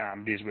that's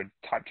these were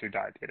type 2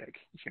 diabetic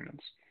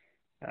humans.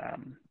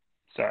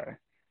 So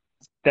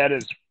that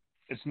is,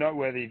 it's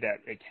noteworthy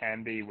that it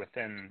can be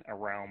within a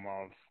realm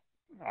of,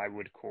 I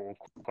would call,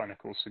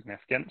 clinical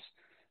significance.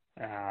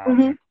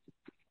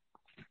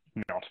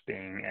 Not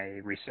being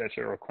a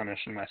researcher or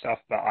clinician myself,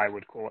 but I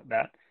would call it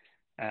that.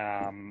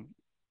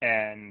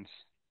 And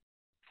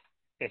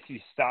if you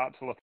start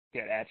to look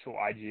at actual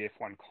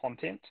IGF-1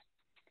 content,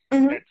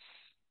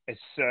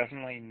 it's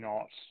certainly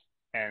not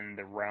in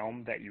the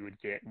realm that you would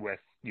get with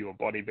your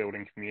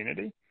bodybuilding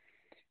community,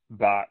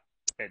 but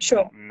it's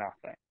not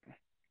nothing.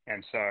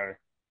 And so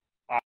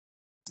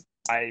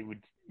I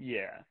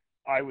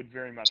would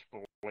very much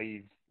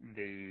believe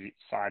the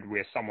side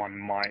where someone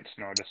might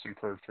notice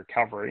improved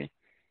recovery,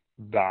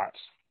 but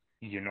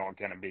you're not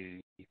going to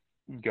be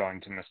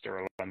going to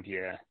Mr.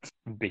 Olympia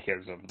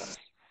because of this.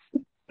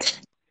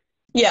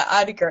 Yeah,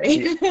 I'd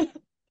agree.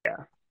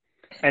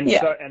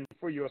 So, and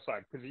for your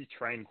side, because you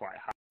train quite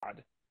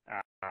hard,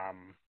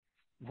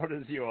 what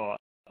is your,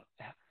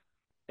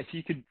 if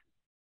you could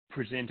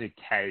present a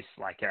case,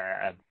 like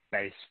a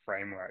base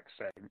framework,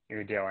 so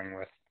you're dealing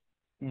with,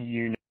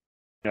 you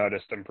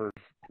noticed improved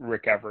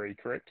recovery,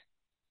 correct?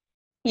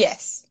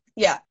 Yes.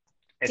 Yeah,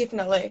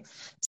 definitely.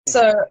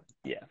 So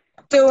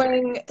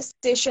doing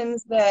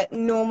sessions that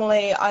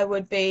normally I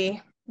would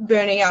be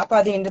burning out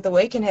by the end of the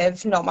week and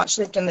have not much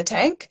left in the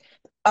tank,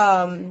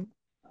 being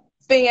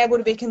able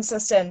to be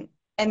consistent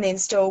and then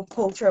still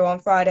pull through on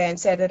Friday and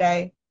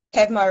Saturday,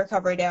 have my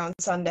recovery day on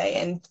Sunday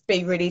and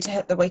be ready to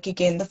hit the week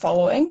again the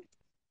following.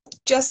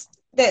 Just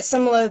that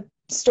similar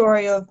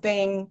story of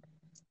feeling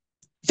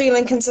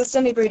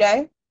consistent every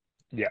day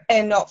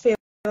and not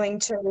feeling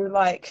too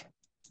like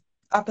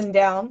up and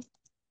down.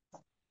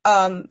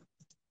 And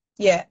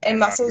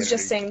muscles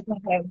just seem to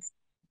have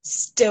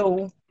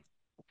still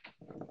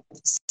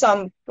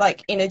some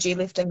like energy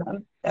left in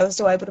them. They were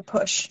still able to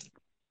push.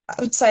 I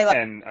would say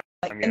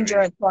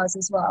endurance wise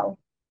as well.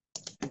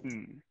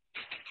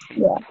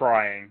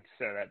 Prying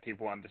so that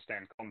people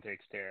understand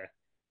context here.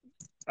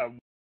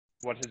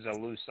 What is a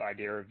loose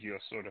idea of your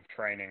sort of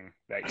training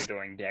that you're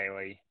doing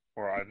daily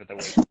or over the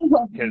week?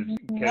 Because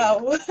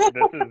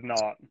this is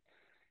not,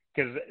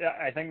 because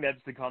I think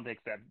that's the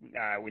context that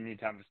we need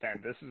to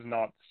understand. This is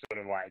not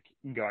sort of like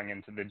going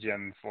into the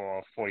gym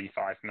for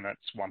 45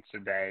 minutes once a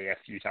day, a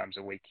few times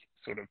a week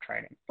sort of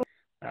training.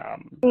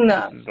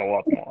 This is a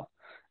lot more.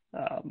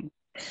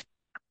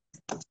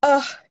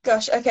 Oh,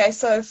 gosh. Okay,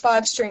 so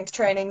 5 strength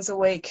trainings a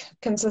week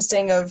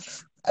consisting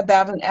of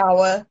about an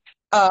hour,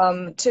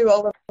 2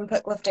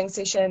 Olympic lifting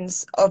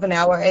sessions of an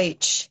hour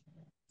each,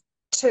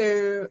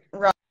 2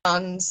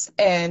 runs,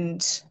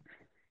 and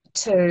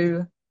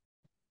 2,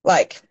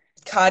 like,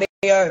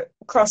 cardio,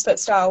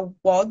 CrossFit-style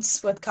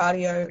WODs with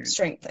cardio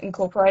strength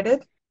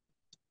incorporated.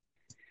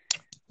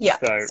 Yeah,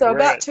 so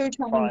about 2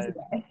 trainings a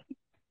day.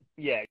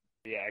 Yeah,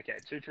 okay.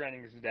 2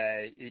 trainings a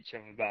day, each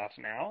of about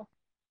an hour?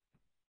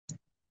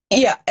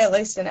 Yeah, at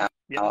least an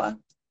hour.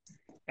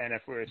 And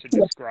if we were to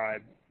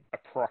describe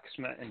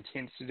approximate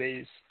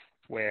intensities,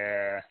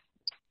 where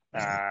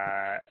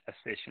a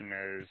session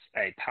is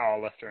a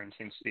powerlifter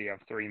intensity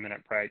of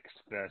 3-minute breaks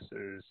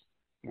versus,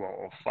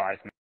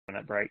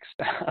 5-minute breaks,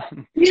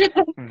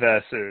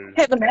 versus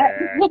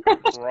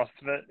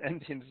CrossFit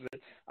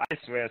intensity. I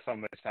swear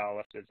some of those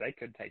powerlifters, they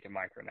could take a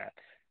micro nap.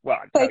 Well,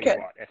 I tell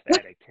you what, if they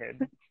had a kid,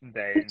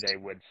 they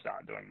would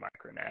start doing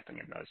micro napping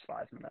in those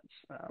 5 minutes.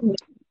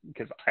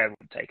 Because I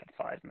would take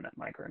a 5-minute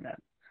micro nap.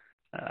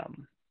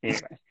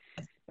 Anyway,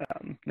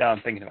 now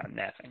I'm thinking about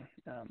napping.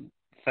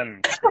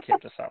 Finn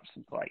kept us up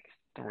since like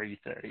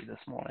 3:30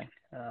 this morning.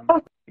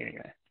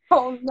 Anyway.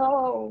 Oh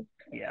no.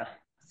 Yeah.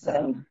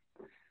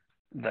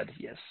 But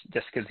yes,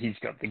 just because he's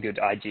got the good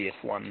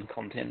IGF-1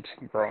 content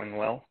growing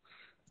well.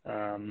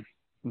 So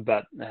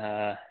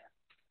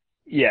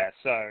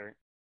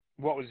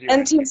what was your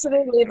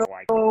intensity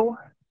level?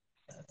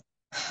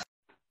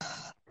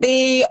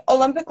 The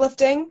Olympic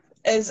lifting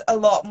is a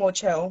lot more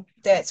chill.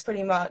 That's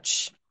pretty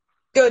much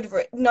good.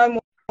 No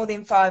more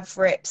than 5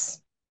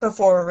 reps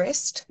before a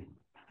rest.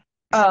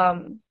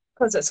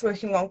 Because it's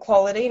working on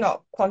quality,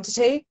 not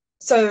quantity.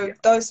 So Yeah.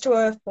 those two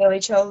are fairly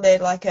chill. They're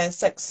like a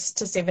 6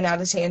 to 7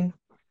 out of 10.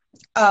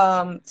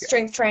 Yeah.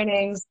 Strength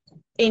trainings,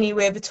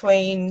 anywhere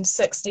between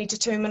 60 to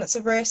 2 minutes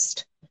of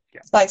rest,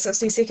 Yeah. like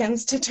 60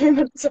 seconds to 2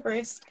 minutes of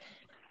rest.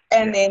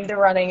 And Yeah. then the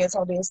running is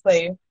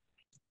obviously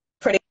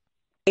pretty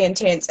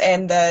intense,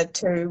 and the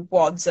 2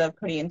 WODs are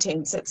pretty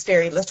intense. It's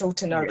very little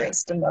to no Yeah.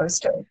 rest in those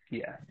two.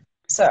 Yeah.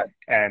 So,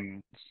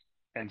 And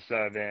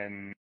so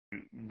then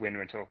when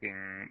we're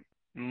talking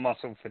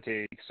muscle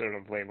fatigue sort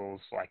of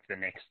levels, like the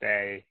next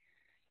day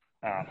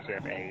after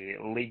a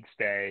legs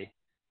day,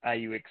 are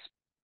you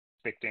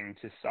expecting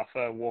to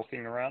suffer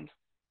walking around?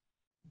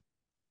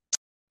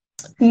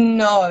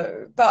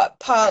 no, but Okay.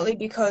 partly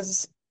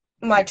because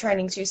my You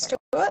training's practice used so to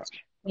it.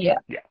 much. Yeah,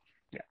 Yeah.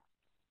 Yeah.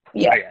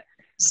 yeah. Okay.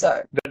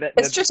 So it's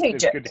That's good to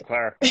strategic.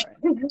 clarify.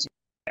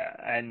 Yeah,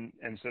 and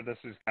so this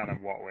is kind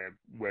of what we're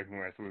working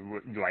with.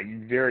 Like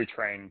very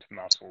trained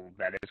muscle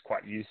that is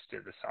quite used to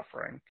the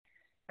suffering,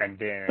 and Mm.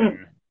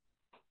 then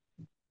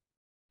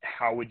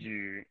how would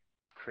you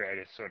create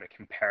a sort of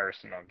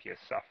comparison of your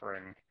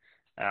suffering?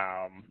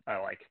 I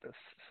like this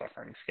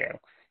suffering scale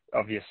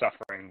of your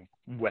suffering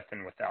with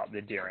and without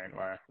the deer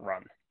antler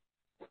run.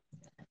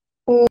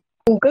 Oh,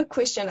 good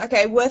question.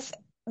 Okay,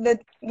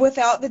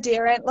 without the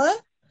deer antler,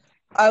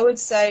 I would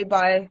say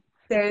by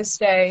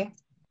Thursday,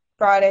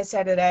 Friday,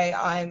 Saturday,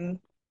 I'm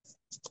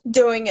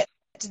doing it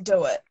to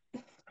do it.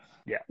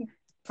 Yeah,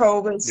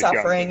 Probably just going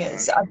suffering through the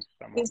is, motions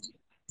somewhat.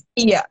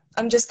 yeah,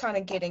 I'm just kind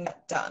of getting it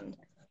done.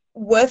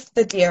 With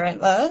the deer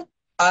antler,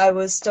 I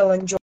was still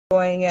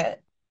enjoying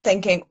it,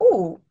 thinking,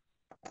 oh,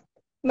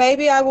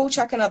 maybe I will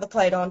chuck another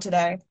plate on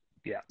today.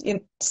 Yeah,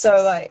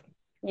 So, like,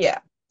 yeah.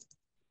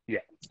 yeah.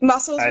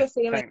 Muscles I were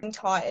feeling think.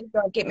 tired,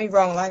 don't get me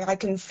wrong, like I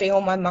can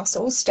feel my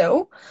muscles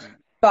still, Mm,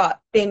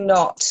 but they're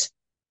not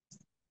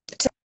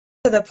to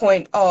the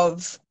point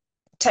of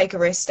take a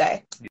rest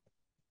day.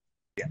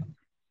 yeah,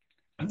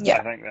 Yeah.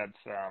 I think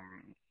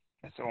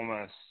it's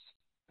almost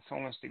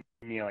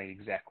nearly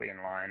exactly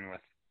in line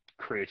with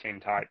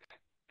creatine type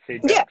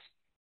Yeah.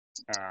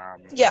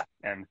 feedbacks. Yeah.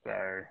 And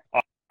so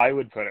I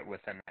would put it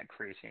within that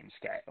creatine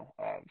scale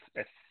of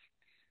if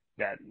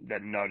that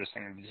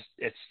noticing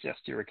it's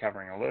just you're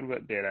recovering a little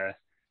bit better,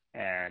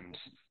 and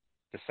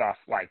the stuff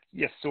like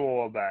you're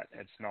sore but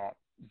it's not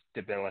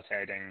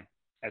debilitating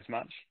as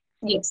much.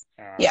 Yes.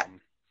 Yeah.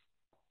 Um,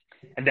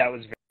 and that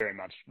was very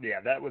much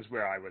that was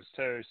where I was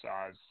too. So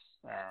I was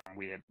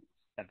we had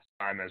at the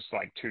time it was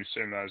like 2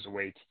 sumos a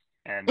week,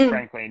 and Mm.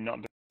 frankly not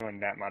doing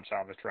that much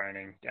other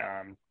training,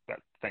 but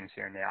things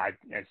here and there.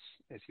 As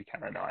you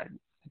kind of know, I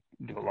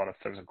do a lot of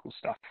physical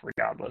stuff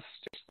regardless,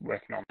 just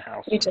working on the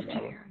house Me too. and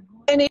other.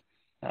 And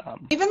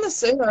Um, even the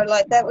sumo,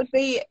 like that would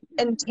be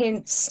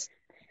intense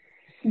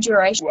well,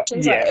 durations.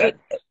 Like yeah, it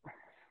that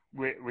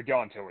would, we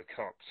go until we're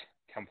cooked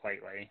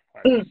completely.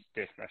 Like mm.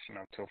 this definition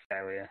of till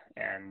failure,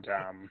 and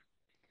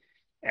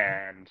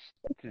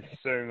the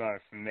sumo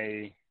for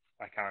me,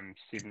 like I'm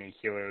 70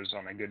 kilos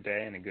on a good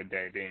day, and a good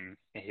day being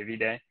a heavy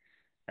day.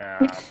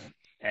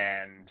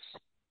 And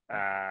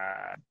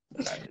uh,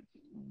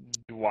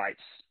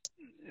 Dwight's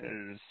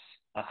is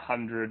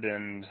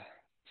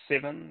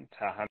 107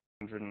 to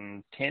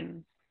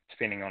 110,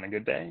 depending on a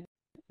good day.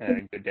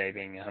 A good day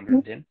being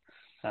 110.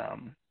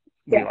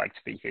 We Yeah. like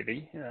to be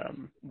heavy.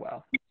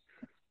 Well,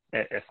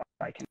 if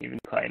I can even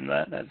claim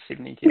that at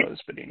 70 kilos,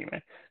 but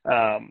anyway.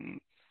 But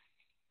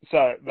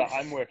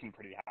I'm working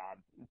pretty hard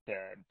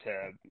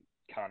to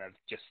kind of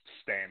just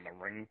stay in the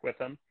ring with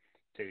him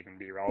to even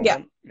be Yeah.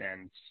 relevant,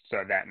 and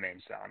so that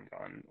means that I'm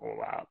going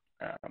all out.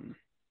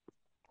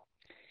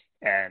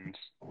 And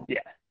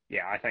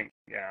I think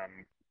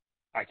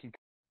I can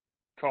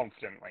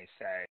confidently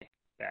say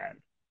that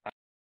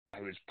I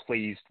was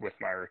pleased with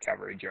my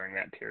recovery during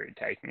that period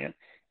taking it,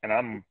 and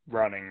I'm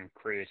running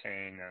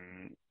creatine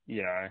and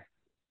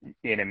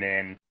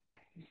NMN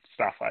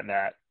stuff like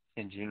that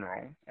in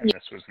general, and Yeah.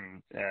 this was,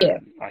 Yeah.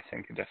 I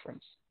think, a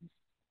difference.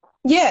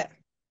 Yeah.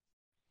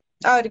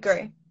 I would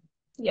agree.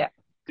 Yeah.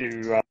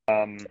 Do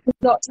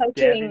Not you have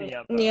taking any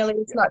other?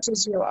 nearly as Yeah, much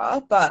as you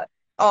are, but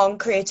on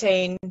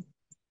creatine,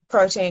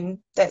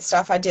 protein, that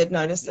stuff, I did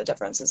notice the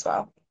difference as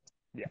well.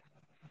 yeah,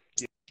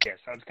 yeah.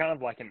 So it's kind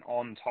of like an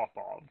on top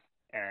of,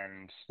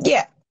 and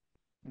Yeah.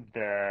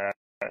 the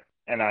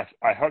and I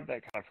hope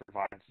that kind of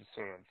provides the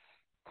sort of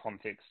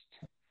context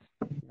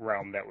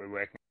realm that we're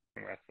working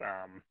with.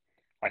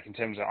 Like in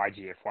terms of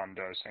IGF-1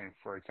 dosing,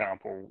 for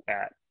example,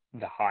 at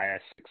the higher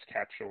 6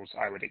 capsules,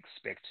 I would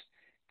expect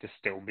to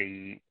still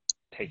be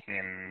taking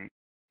in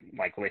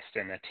like less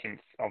than a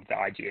tenth of the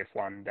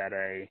IGF-1 that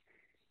a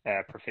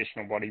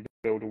professional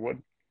bodybuilder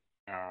would.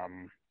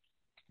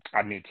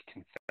 I'd need to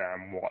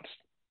confirm what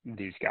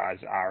these guys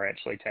are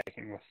actually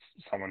taking with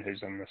someone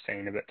who's in the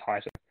scene a bit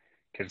tighter,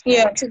 because the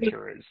Yeah, it's a good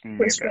literature is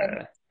question.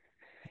 never.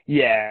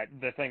 Yeah,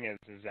 the thing is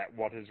that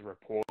what is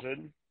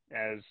reported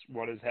as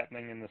what is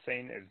happening in the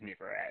scene is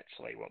never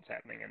actually what's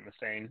happening in the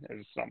scene,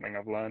 is something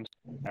I've learned.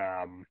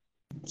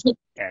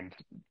 And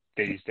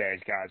these days,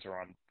 guys are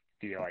on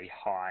fairly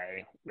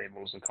high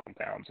levels of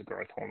compounds of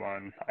growth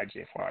hormone,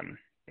 IGF-1,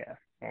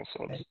 all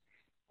sorts.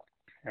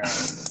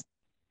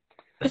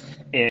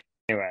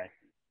 Anyway,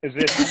 is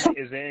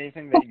there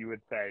anything that you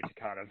would say to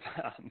kind of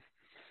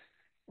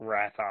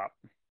wrap up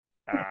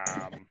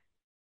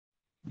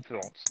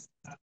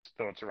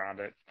thoughts around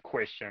it,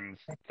 questions,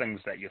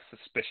 things that you're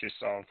suspicious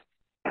of?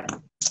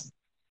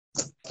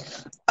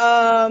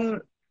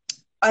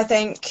 I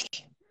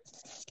think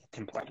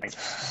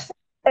Complaints.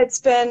 it's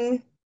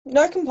been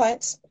no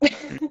complaints.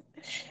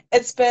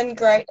 It's been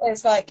great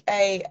as like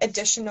a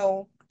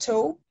additional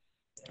tool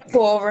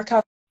for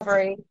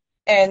recovery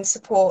and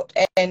support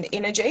and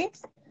energy.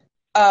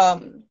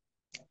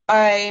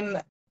 I'm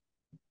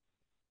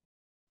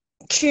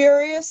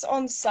curious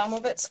on some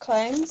of its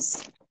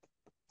claims.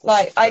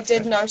 Like I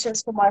did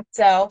notice for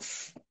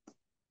myself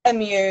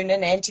immune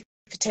and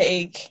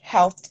anti-fatigue,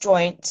 health,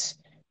 joint,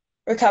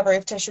 recovery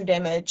of tissue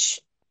damage,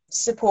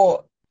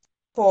 support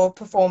for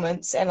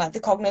performance, and like the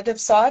cognitive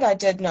side, I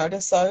did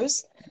notice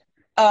those.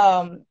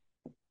 But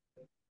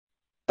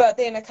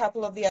then a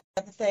couple of the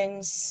other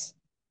things,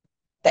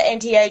 the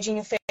anti-aging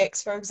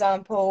effects, for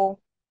example,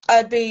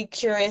 I'd be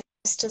curious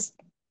to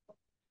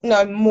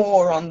know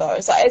more on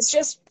those. Like, it's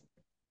just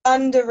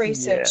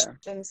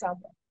under-researched in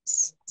some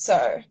ways.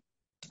 So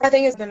I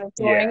think I've been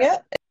enjoying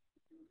it,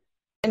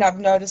 and I've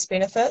noticed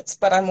benefits,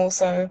 but I'm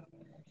also,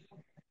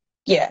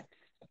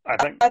 I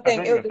think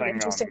it would the be thing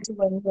interesting on to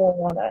learn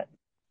more on it.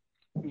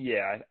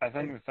 I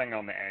think the thing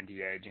on the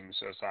anti-aging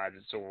side,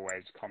 it's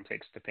always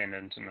context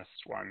dependent, and this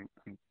is one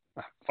I'm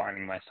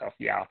finding myself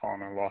yap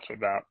on a lot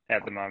about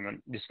at the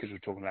moment, just because we're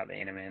talking about the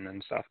NMN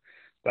and stuff.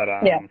 But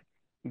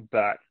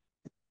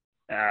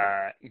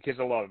because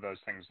a lot of those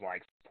things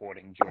like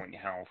supporting joint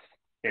health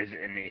is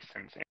in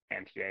essence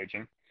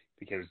anti-aging,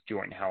 because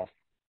joint health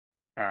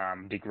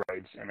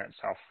degrades in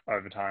itself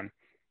over time.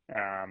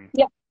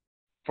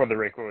 For the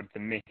record, the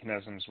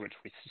mechanisms which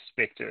we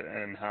suspect it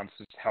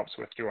helps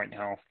with joint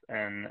health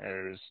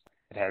is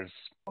it has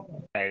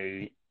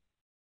a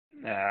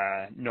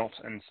not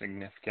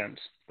insignificant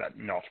but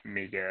not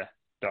mega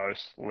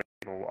dose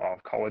level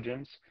of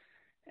collagens,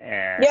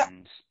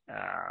 and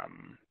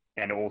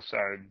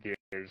also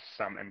there's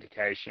some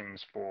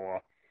indications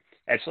for,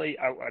 actually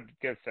I'd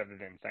go further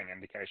than saying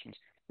indications.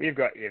 We've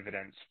got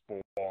evidence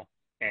for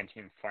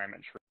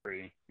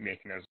anti-inflammatory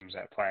mechanisms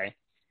at play.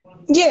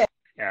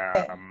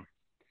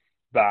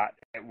 But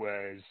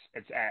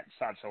it's at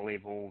such a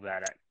level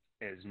that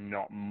it is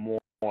not more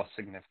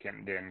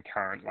significant than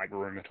current like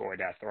rheumatoid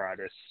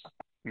arthritis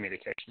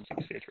medications,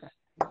 etc.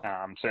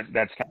 So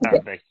that's kind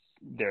of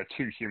there are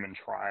 2 human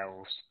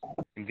trials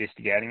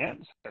investigating it,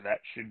 so that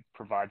should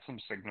provide some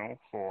signal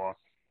for,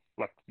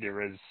 look,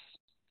 there is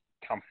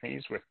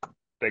companies with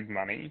big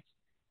money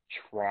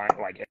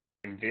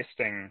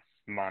investing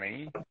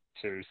money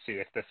to see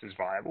if this is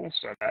viable,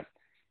 so that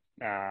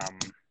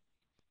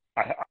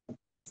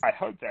I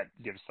hope that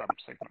gives some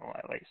signal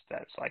at least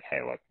that it's like,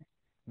 hey, look,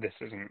 this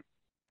isn't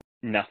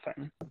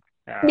nothing.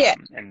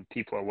 And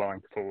people are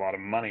willing to put a lot of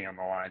money on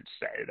the line to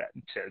say that,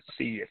 to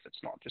see if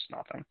it's not just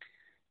nothing.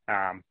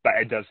 But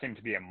it does seem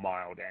to be a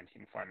mild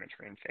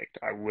anti-inflammatory effect.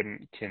 I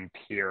wouldn't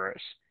compare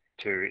it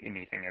to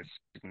anything as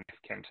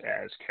significant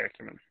as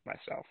curcumin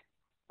myself.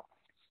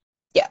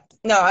 Yeah,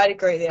 no, I'd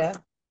agree there.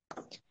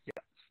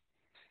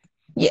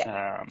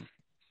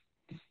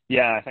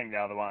 I think the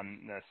other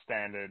one, the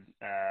standard,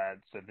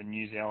 so the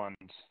New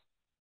Zealand,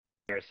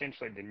 they're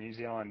essentially the New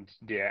Zealand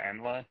Deer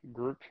Antler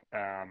Group.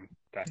 They're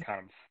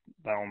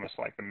almost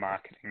like the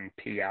marketing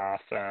PR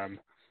firm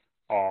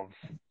of,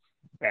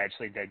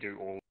 actually they do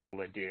all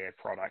the deer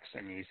products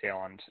in New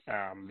Zealand.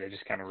 They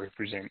just kind of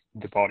represent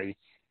the body.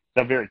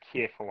 They're very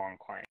careful on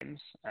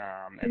claims,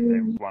 and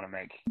they want to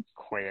make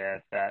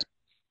clear that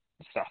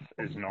stuff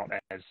is not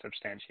as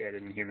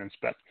substantiated in humans,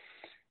 but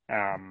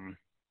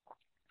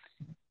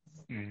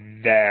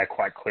they're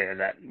quite clear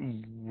that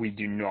we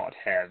do not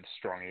have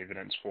strong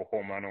evidence for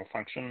hormonal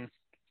function,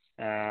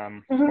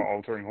 for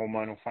altering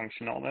hormonal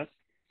function on it.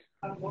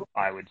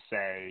 I would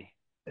say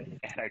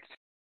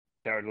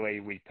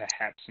anecdotally we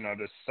perhaps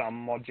notice some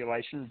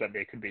modulation, but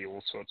there could be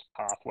all sorts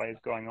of pathways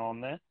going on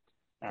there.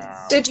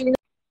 Did you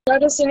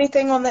notice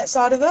anything on that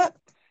side of it?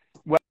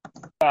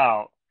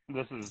 Well,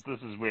 this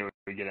is where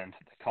we get into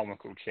the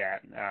comical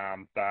chat,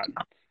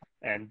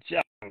 and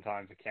just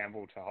sometimes for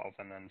Campbell to hop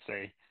in and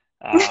see.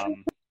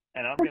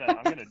 And I'm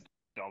gonna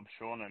dob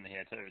Sean in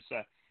here too.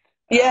 So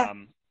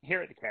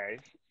here at the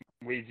cave,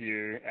 we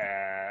view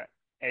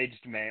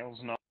aged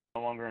males no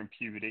longer in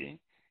puberty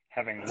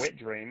having wet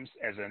dreams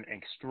as an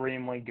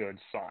extremely good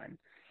sign.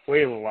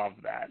 We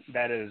love that.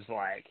 That is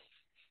like,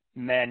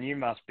 man, you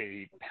must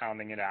be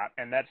pounding it out.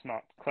 And that's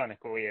not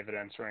clinical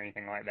evidence or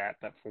anything like that,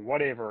 but for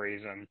whatever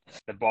reason,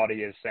 the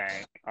body is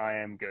saying, I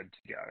am good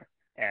to go.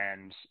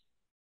 And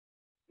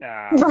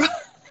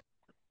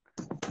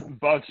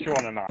both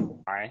Sean and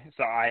I,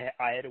 so I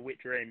had a wet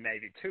dream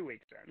maybe 2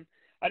 weeks in.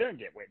 I don't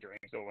get wet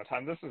dreams all the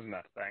time. This isn't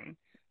a thing.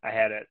 I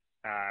had it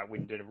we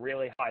did a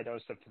really high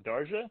dose of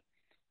Fedosia.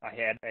 I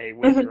had a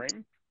wet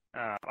dream.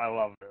 I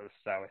love this,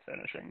 so we're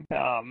finishing.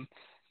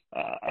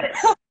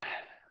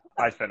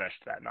 I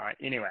finished that night.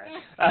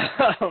 Anyway,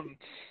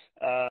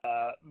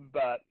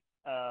 but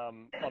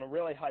on a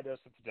really high dose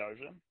of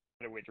Fedosia,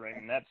 a wet dream,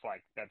 and that's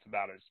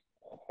about as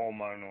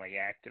hormonally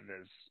active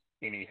as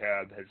any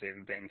herb has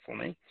ever been for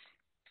me.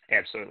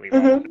 Absolutely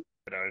love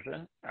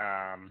Fedosia.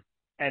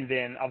 And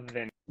then other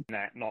than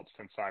that, not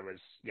since I was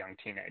a young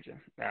teenager.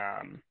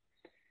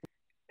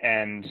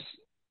 And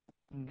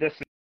this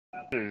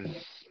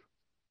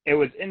it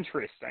was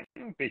interesting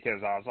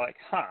because I was like,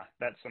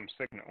 that's some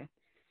signal.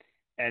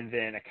 And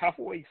then a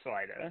couple weeks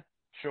later,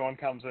 Sean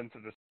comes into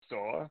the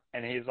store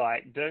and he's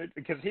like, dude,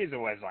 because he's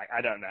always like,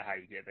 I don't know how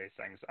you get these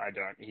things.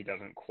 He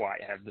doesn't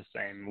quite have the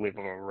same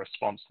level of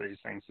response to these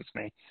things as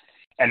me.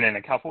 And then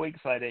a couple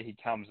weeks later, he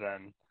comes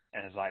in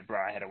and is like, bro,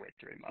 I had a wet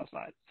dream last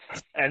night.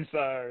 And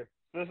so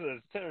this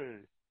is two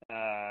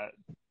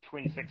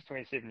 26,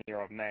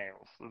 27-year-old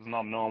males. It's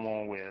not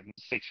normal. We're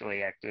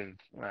sexually active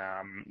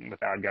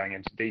without going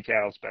into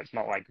details, but it's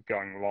not like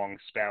going long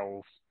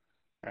spells.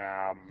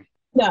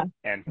 Yeah.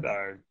 And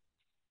so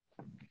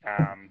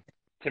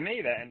to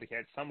me, that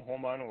indicates some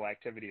hormonal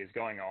activity is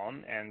going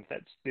on, and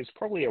there's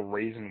probably a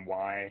reason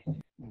why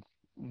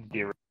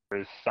there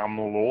is some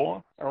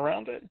law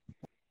around it.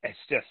 It's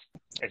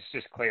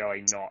just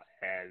clearly not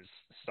as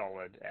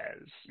solid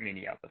as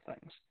many other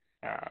things.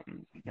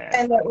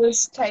 And it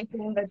was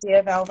taking the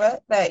deer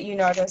velvet that you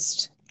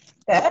noticed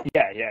that?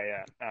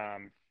 Yeah.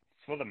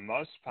 For the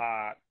most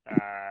part,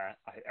 I'd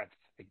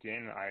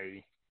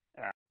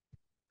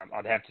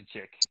have to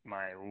check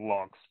my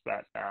logs,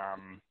 but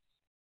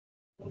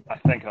I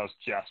think I was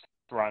just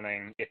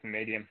running F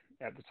medium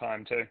at the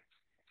time too,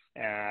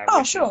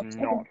 which is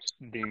not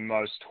the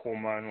most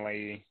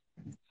hormonally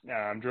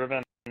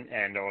driven,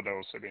 and I'd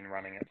also been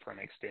running it for an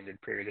extended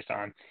period of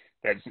time.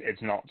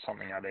 It's not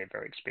something I'd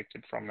ever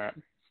expected from that.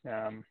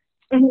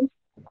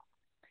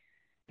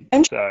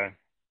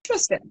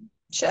 Interesting.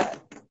 Sure.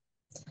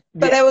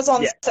 But that was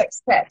on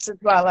 6 caps as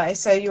well, eh?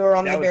 So you were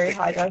on the very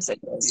high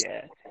dosages.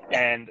 Yeah.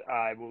 And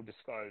I will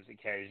disclose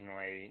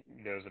occasionally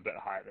there was a bit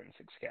higher than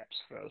 6 caps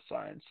for the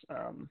science,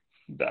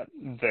 but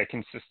the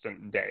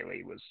consistent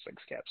daily was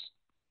 6 caps.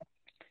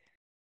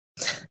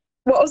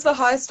 What was the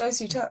highest dose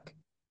you took?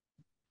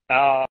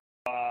 I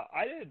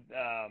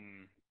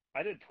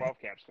did 12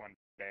 caps one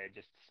day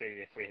just to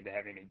see if we had to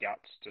have any gut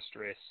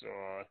distress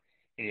or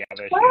any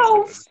other issues. It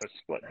was a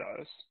split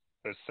dose.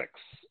 It was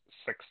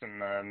six in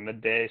the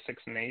midday,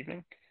 6 in the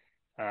evening.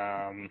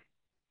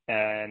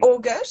 And all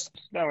good?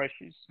 No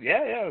issues.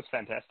 Yeah, it was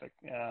fantastic.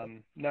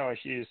 No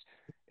issues.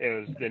 It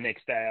was the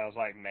next day I was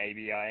like,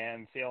 maybe I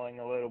am feeling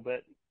a little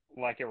bit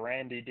like a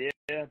randy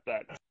deer,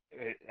 but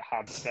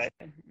hard to say.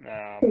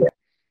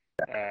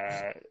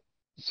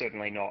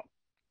 Certainly not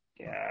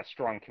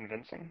strong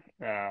convincing.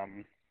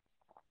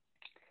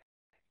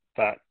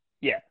 But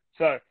yeah,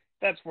 so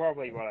that's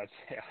probably what I'd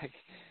say, like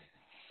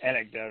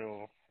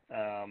anecdotal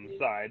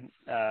side.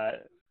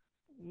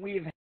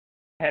 We've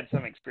had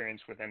some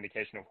experience with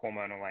indication of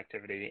hormonal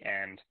activity,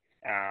 and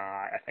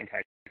I think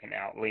I can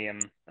out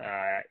Liam.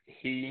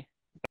 He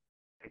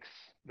thinks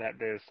that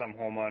there's some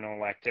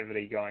hormonal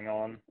activity going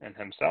on in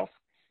himself,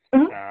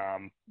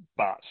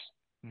 but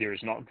there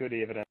is not good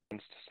evidence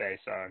to say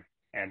so,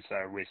 and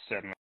so we're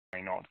certainly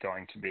not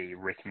going to be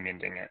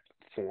recommending it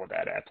for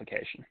that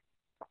application.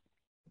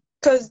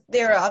 Because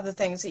there are other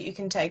things that you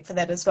can take for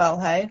that as well,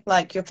 hey?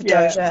 Like your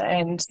Fedosia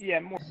and... Yeah,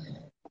 more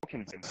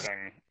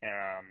convincing.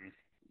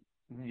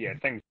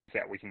 Things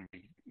that we can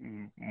be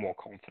more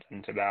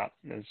confident about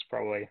is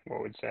probably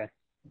what we'd say.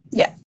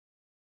 Yeah.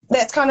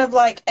 That's kind of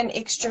like an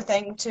extra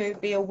thing to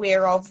be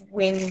aware of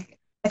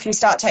if you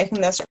start taking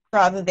this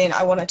rather than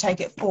I want to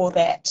take it for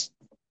that.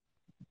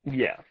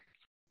 Yeah.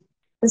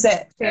 Is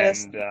that fair?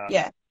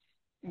 Yeah.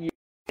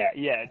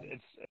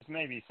 It's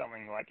maybe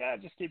something like,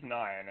 just keep an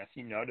eye, and if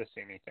you notice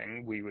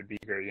anything, we would be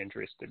very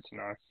interested to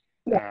know.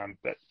 Yeah.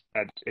 But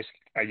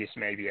I guess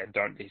maybe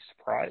don't be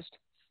surprised.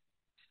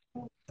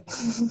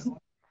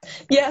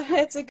 Yeah,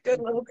 that's a good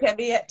little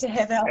caveat to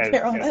have out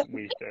there on it.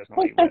 We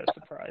certainly were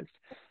surprised.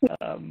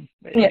 But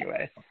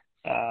anyway.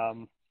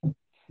 I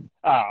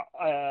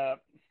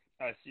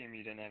assume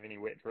you didn't have any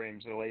wet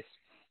dreams, Elise.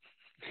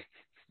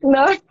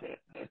 No.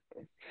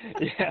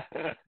 Yeah.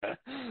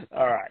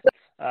 All right.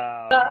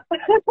 Well,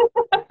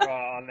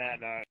 on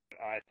that note,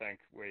 I think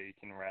we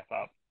can wrap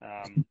up.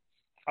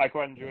 I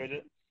quite enjoyed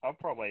it. I'll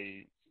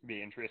probably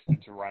be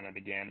interested to run it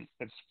again.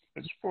 It's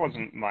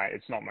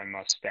not my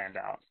most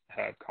standout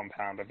herb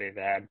compound I've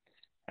ever had,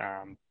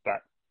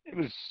 but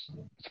it's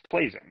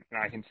pleasing,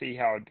 and I can see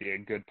how it'd be a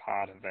good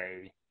part of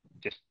a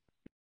just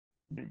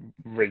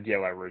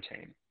regular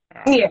routine.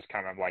 It's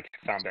kind of like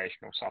a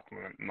foundational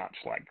supplement,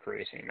 much like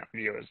creatine. I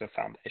view it as a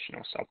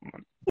foundational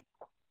supplement.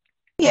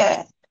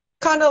 Yeah,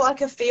 kind of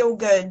like a feel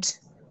good.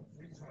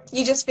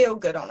 You just feel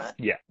good on it.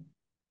 Yeah.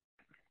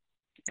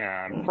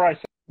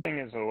 Pricing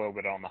is a little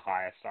bit on the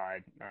higher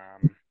side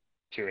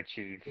to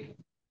achieve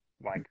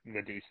like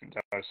the decent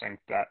dosing,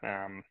 but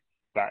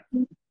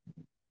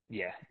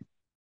yeah,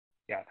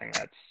 I think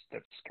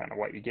that's kind of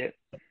what you get.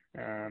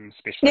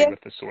 Especially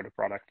with this sort of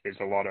product, there's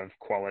a lot of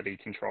quality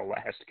control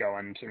that has to go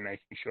into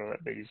making sure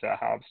that these are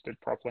harvested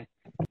properly.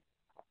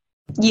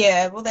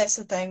 Yeah, well, that's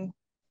the thing.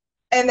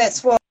 And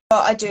that's what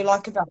I do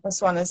like about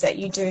this one, is that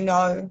you do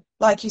know,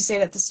 like you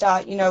said at the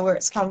start, you know where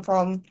it's come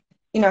from,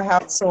 you know how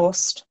it's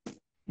sourced.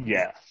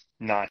 Yeah,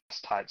 nice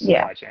tight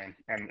Yeah. supply chain,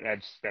 and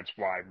that's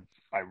why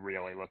I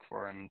really look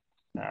for, and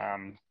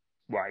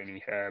why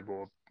any herb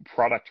or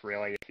product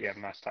really, if you have a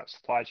nice tight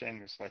supply chain,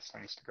 there's less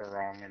things to go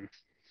wrong,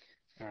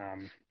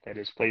 and that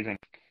is pleasing.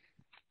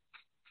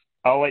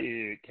 I'll let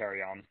you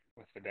carry on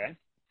with the day.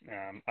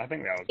 I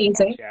think that was a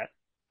fun Easy. chat.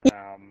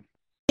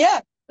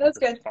 Yeah, that's A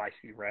good.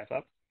 spicy wrap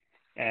up,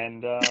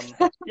 and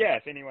yeah,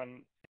 if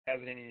anyone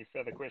has any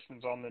further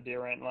questions on the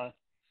deer antler,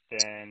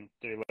 then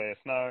do let us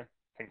know.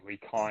 I think we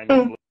kind of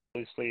Mm.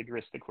 loosely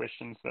addressed the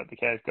questions that the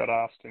cave got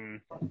asked,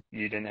 and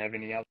you didn't have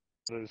any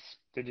others,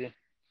 did you?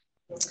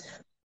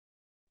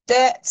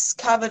 That's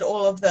covered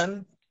all of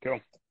them. Cool.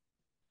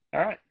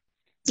 All right.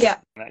 Yeah.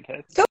 In that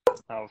case, Cool.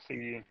 I'll see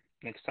you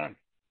next time.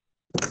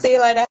 See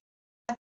you later.